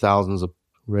tens of thousands of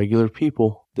regular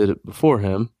people did it before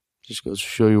him, just goes to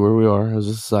show you where we are as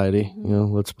a society. You know,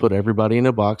 let's put everybody in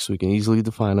a box so we can easily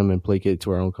define them and placate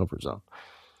to our own comfort zone.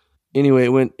 Anyway,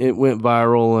 it went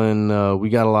viral, and we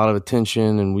got a lot of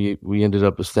attention, and we ended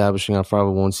up establishing our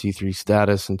 501c3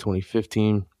 status in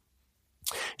 2015.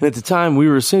 And at the time, we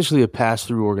were essentially a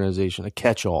pass-through organization, a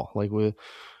catch-all. Like, with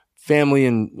family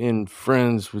and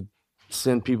friends would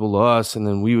send people to us, and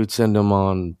then we would send them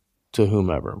on to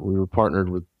whomever. We were partnered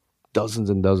with dozens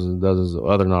and dozens and dozens of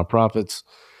other nonprofits.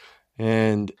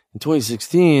 And in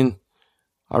 2016,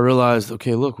 I realized,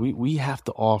 okay, look, we have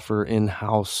to offer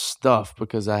in-house stuff,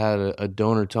 because I had a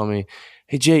donor tell me,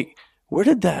 hey, Jake, where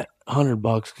did that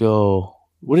 $100 go?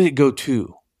 What did it go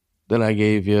to that I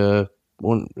gave you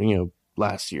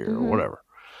last year or whatever?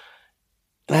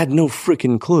 And I had no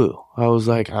freaking clue. I was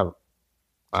like, I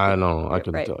don't know. I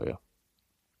couldn't tell you.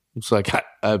 It's like, I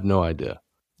have no idea.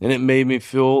 And it made me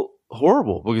feel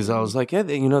horrible, because I was like,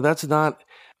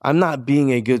 I'm not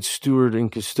being a good steward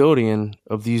and custodian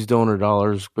of these donor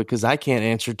dollars, because I can't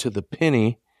answer to the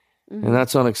penny, and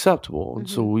that's unacceptable. And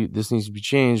so this needs to be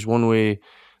changed. One way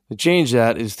to change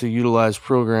that is to utilize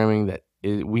programming that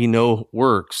we know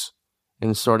works,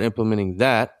 and start implementing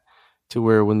that, to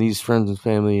where when these friends and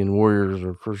family and warriors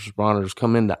or first responders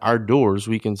come into our doors,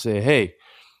 we can say, hey,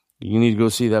 you need to go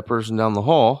see that person down the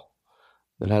hall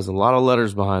that has a lot of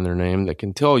letters behind their name that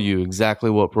can tell you exactly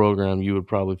what program you would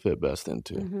probably fit best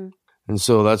into. And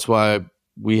so that's why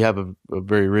we have a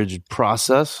very rigid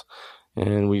process,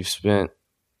 and we've spent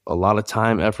a lot of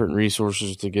time, effort, and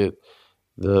resources to get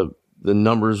the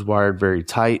numbers wired very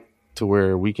tight, to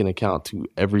where we can account to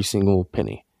every single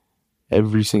penny.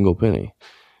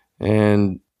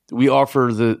 And we offer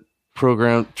the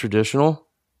program traditional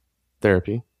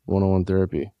therapy, one-on-one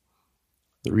therapy.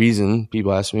 The reason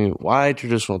people ask me, why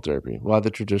traditional therapy? Why the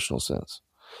traditional sense?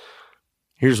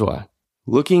 Here's why.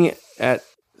 Looking at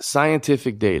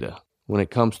scientific data when it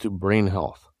comes to brain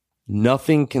health,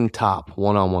 nothing can top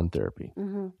one-on-one therapy.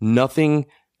 Nothing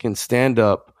can stand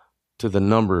up to the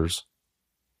numbers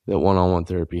that one-on-one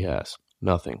therapy has.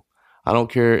 Nothing. I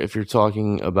don't care if you're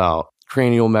talking about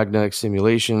cranial magnetic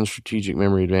stimulation, strategic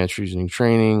memory advanced reasoning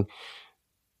training,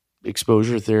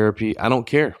 exposure therapy. I don't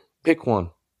care. Pick one.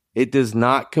 It does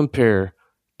not compare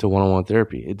to one-on-one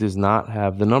therapy. It does not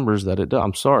have the numbers that it does.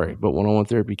 I'm sorry, but one-on-one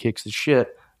therapy kicks the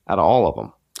shit out of all of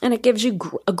them. And it gives you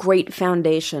a great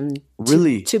foundation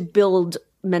to build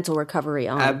mental recovery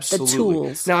on. Absolutely. The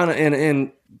tools. Now,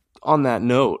 and on that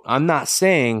note, I'm not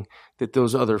saying that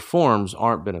those other forms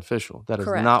aren't beneficial. That is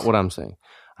not what I'm saying.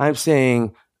 I'm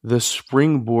saying the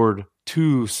springboard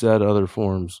to said other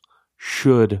forms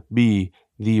should be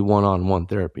the one-on-one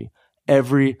therapy.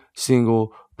 Every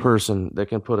single person that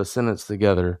can put a sentence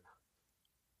together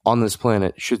on this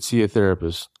planet should see a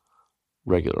therapist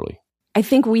regularly. I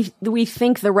think we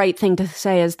think the right thing to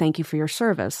say is thank you for your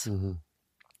service.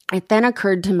 It then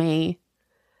occurred to me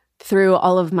through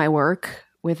all of my work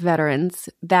with veterans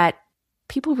that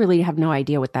people really have no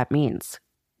idea what that means.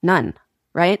 None,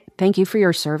 right? Thank you for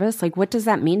your service. Like, what does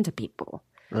that mean to people?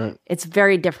 Right. It's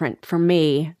very different for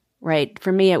me, right?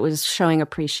 For me, it was showing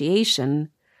appreciation,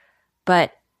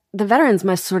 but the veterans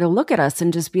must sort of look at us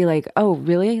and just be like, oh,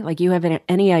 really? Like, you have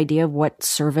any idea of what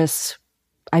service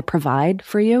I provide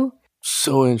for you?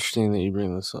 So interesting that you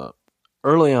bring this up.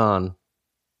 Early on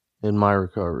in my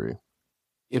recovery,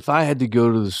 if I had to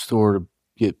go to the store to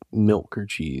get milk or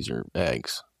cheese or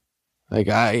eggs, like,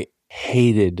 I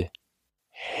hated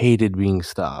being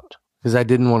stopped, because I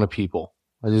didn't want to people.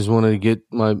 I just wanted to get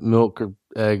my milk or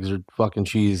eggs or fucking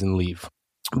cheese and leave.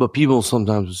 But people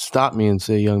sometimes would stop me and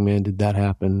say, young man, did that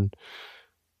happen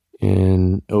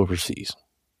in overseas?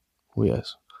 Well,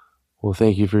 yes. Well,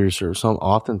 thank you for your service.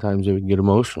 Oftentimes they would get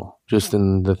emotional just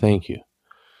in the thank you.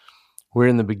 Where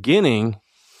in the beginning,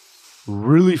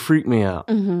 really freaked me out.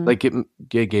 Like, it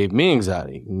gave me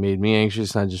anxiety. It made me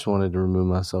anxious, and I just wanted to remove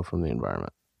myself from the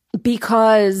environment.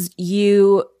 Because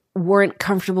you weren't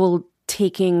comfortable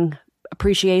taking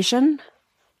appreciation?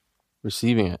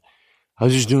 Receiving it. I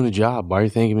was just doing a job. Why are you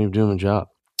thanking me for doing a job?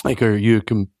 Like, are you a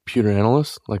computer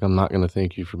analyst? Like, I'm not going to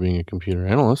thank you for being a computer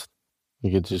analyst.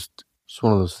 Like, it's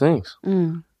one of those things.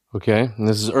 Okay? And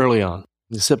this is early on.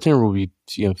 This September will be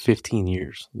 15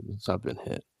 years since I've been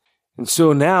hit. And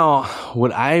so now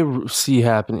what I see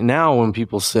happening now, when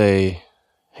people say,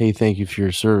 hey, thank you for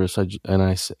your service,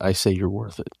 I say, you're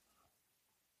worth it.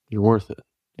 You're worth it.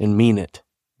 And mean it,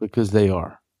 because they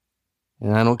are.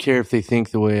 And I don't care if they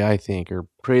think the way I think, or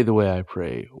pray the way I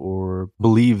pray, or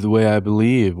believe the way I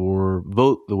believe, or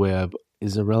vote the way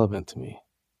is irrelevant to me.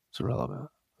 It's irrelevant.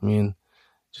 I mean,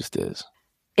 Just is.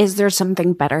 Is there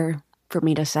something better for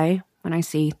me to say when I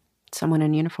see someone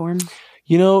in uniform?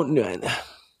 You know,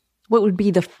 what would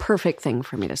be the perfect thing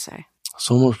for me to say?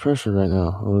 So much pressure right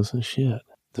now. Oh, listen, shit.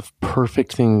 The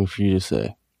perfect thing for you to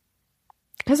say.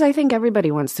 Because I think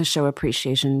everybody wants to show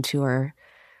appreciation to our...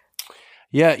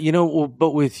 Yeah, you know, well,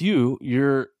 but with you,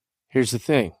 here's the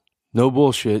thing. No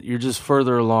bullshit. You're just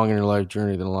further along in your life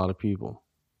journey than a lot of people.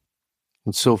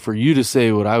 And so for you to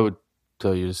say what I would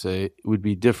tell you to say, it would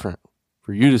be different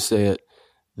for you to say it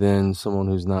than someone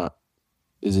who's not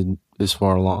isn't this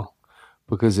far along,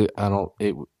 because I don't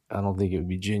think it would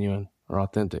be genuine or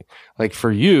authentic. Like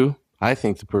for you, I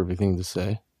think the perfect thing to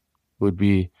say would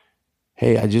be,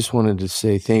 hey, I just wanted to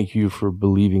say thank you for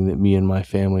believing that me and my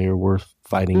family are worth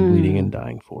fighting, bleeding, and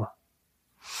dying for,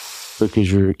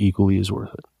 because you're equally as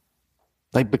worth it.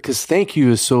 Like, because thank you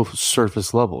is so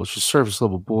surface level. It's just surface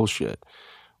level bullshit.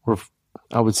 Where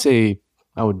I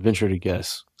would venture to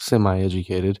guess,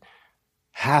 semi-educated,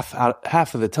 half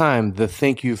of the time, the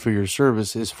thank you for your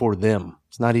service is for them.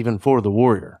 It's not even for the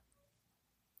warrior.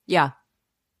 Yeah,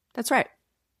 that's right.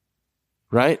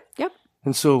 Right? Yep.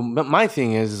 And so my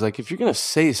thing is like, if you're going to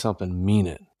say something, mean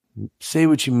it. Say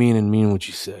what you mean and mean what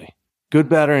you say. Good,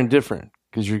 bad, or indifferent,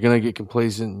 because you're going to get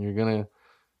complacent and you're going to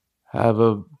have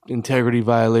a integrity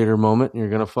violator moment and you're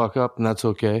going to fuck up, and that's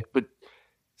okay. But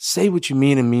say what you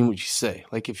mean and mean what you say.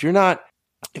 Like if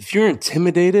you're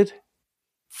intimidated,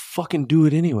 fucking do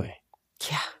it anyway.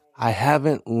 Yeah. I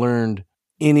haven't learned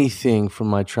anything from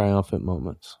my triumphant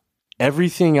moments.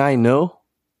 Everything I know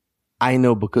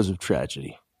because of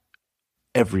tragedy.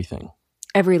 Everything.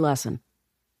 Every lesson.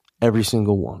 Every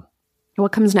single one.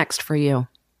 What comes next for you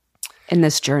in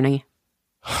this journey?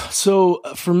 So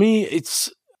for me,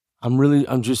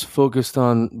 I'm just focused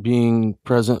on being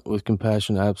present with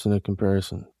compassion, absent of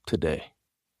comparison today.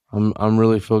 I'm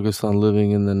really focused on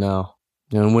living in the now.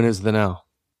 And when is the now?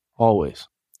 Always.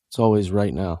 It's always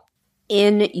right now.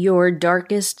 In your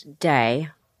darkest day,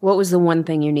 what was the one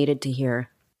thing you needed to hear?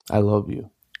 I love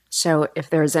you. So if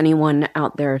there's anyone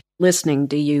out there listening,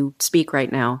 do you speak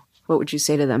right now? What would you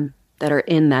say to them that are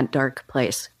in that dark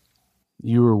place?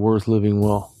 You are worth living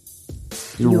well.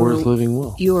 You're worth living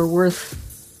well. You are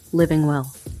worth living well.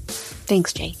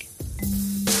 Thanks, Jake.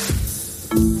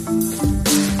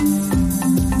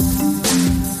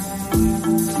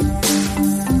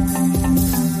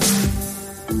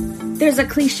 There's a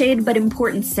cliched but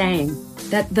important saying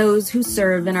that those who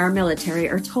serve in our military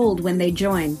are told when they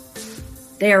join.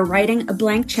 They are writing a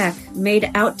blank check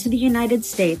made out to the United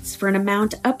States for an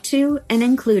amount up to and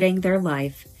including their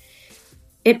life.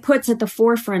 It puts at the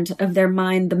forefront of their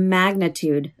mind the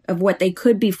magnitude of what they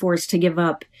could be forced to give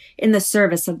up in the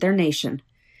service of their nation.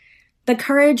 The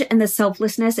courage and the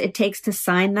selflessness it takes to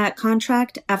sign that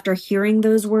contract after hearing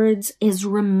those words is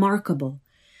remarkable.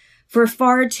 For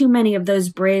far too many of those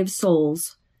brave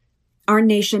souls, our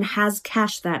nation has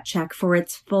cashed that check for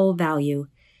its full value.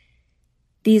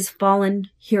 These fallen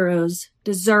heroes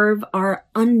deserve our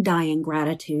undying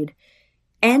gratitude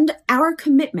and our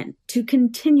commitment to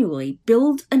continually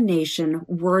build a nation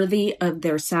worthy of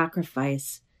their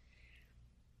sacrifice.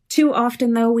 Too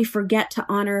often, though, we forget to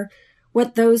honor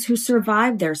what those who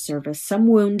survived their service, some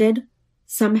wounded,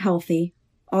 some healthy,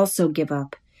 also give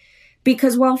up.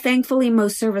 Because while thankfully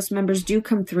most service members do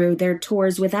come through their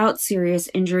tours without serious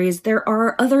injuries, there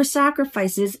are other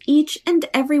sacrifices each and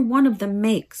every one of them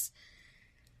makes.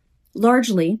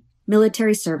 Largely,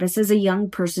 military service is a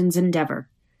young person's endeavor.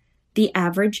 The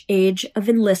average age of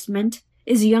enlistment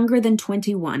is younger than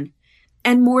 21,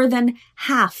 and more than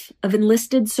half of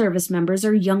enlisted service members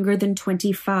are younger than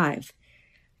 25.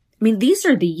 I mean, these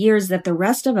are the years that the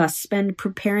rest of us spend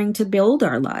preparing to build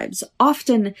our lives,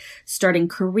 often starting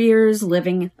careers,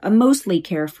 living a mostly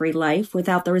carefree life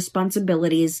without the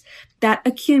responsibilities that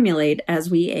accumulate as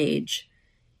we age.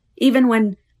 Even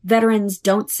when veterans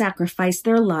don't sacrifice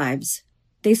their lives,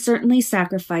 they certainly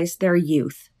sacrifice their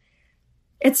youth.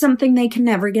 It's something they can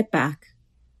never get back,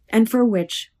 and for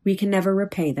which we can never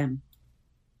repay them.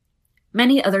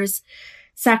 Many others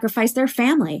sacrifice their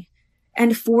family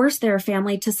and force their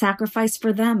family to sacrifice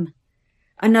for them.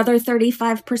 Another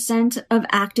 35% of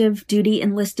active duty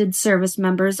enlisted service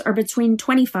members are between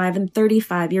 25 and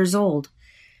 35 years old.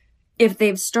 If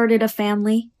they've started a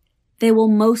family, they will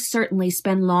most certainly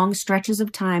spend long stretches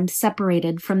of time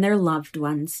separated from their loved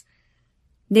ones.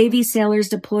 Navy sailors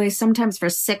deploy sometimes for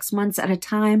 6 months at a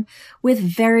time with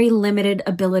very limited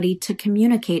ability to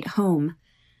communicate home.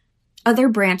 Other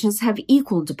branches have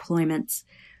equal deployments.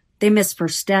 They miss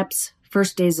first steps,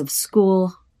 first days of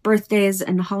school, birthdays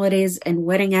and holidays and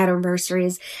wedding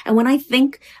anniversaries. And when I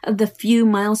think of the few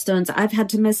milestones I've had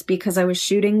to miss because I was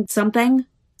shooting something,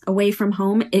 away from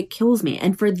home, it kills me.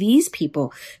 And for these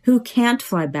people who can't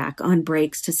fly back on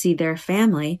breaks to see their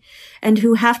family and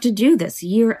who have to do this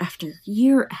year after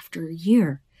year after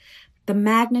year, the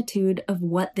magnitude of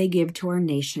what they give to our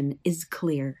nation is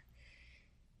clear.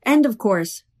 And of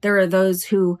course, there are those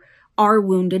who are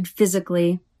wounded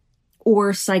physically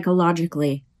or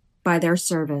psychologically by their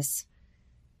service.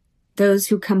 Those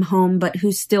who come home but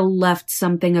who still left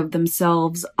something of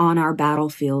themselves on our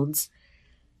battlefields.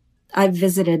 I've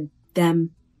visited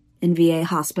them in VA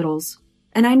hospitals,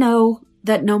 and I know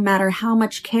that no matter how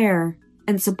much care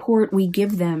and support we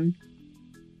give them,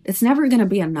 it's never going to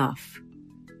be enough.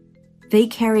 They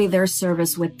carry their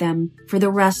service with them for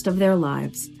the rest of their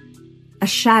lives, a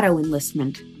shadow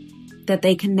enlistment that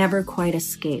they can never quite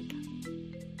escape.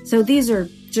 So these are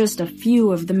just a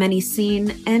few of the many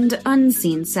seen and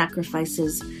unseen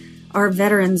sacrifices our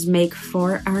veterans make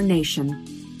for our nation.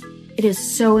 It is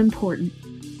so important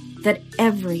that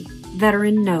every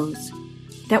veteran knows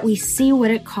that we see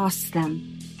what it costs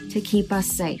them to keep us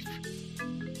safe.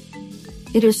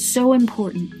 It is so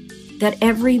important that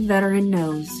every veteran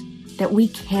knows that we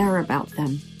care about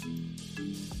them.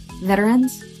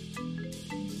 Veterans,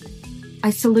 I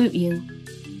salute you.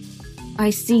 I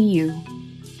see you.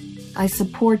 I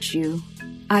support you.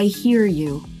 I hear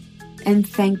you. And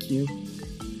thank you.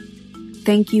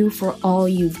 Thank you for all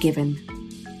you've given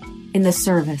in the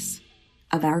service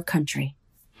of our country.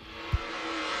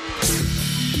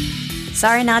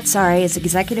 Sorry Not Sorry is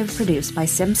executive produced by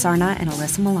Sim Sarna and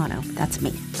Alyssa Milano. That's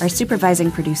me. Our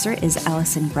supervising producer is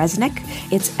Allison Bresnick.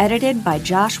 It's edited by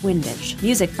Josh Windage.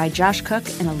 Music by Josh Cook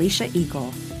and Alicia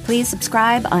Eagle. Please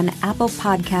subscribe on Apple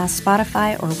Podcasts,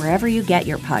 Spotify, or wherever you get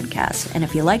your podcasts. And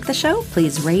if you like the show,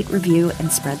 please rate, review,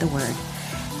 and spread the word.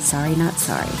 Sorry Not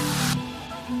Sorry.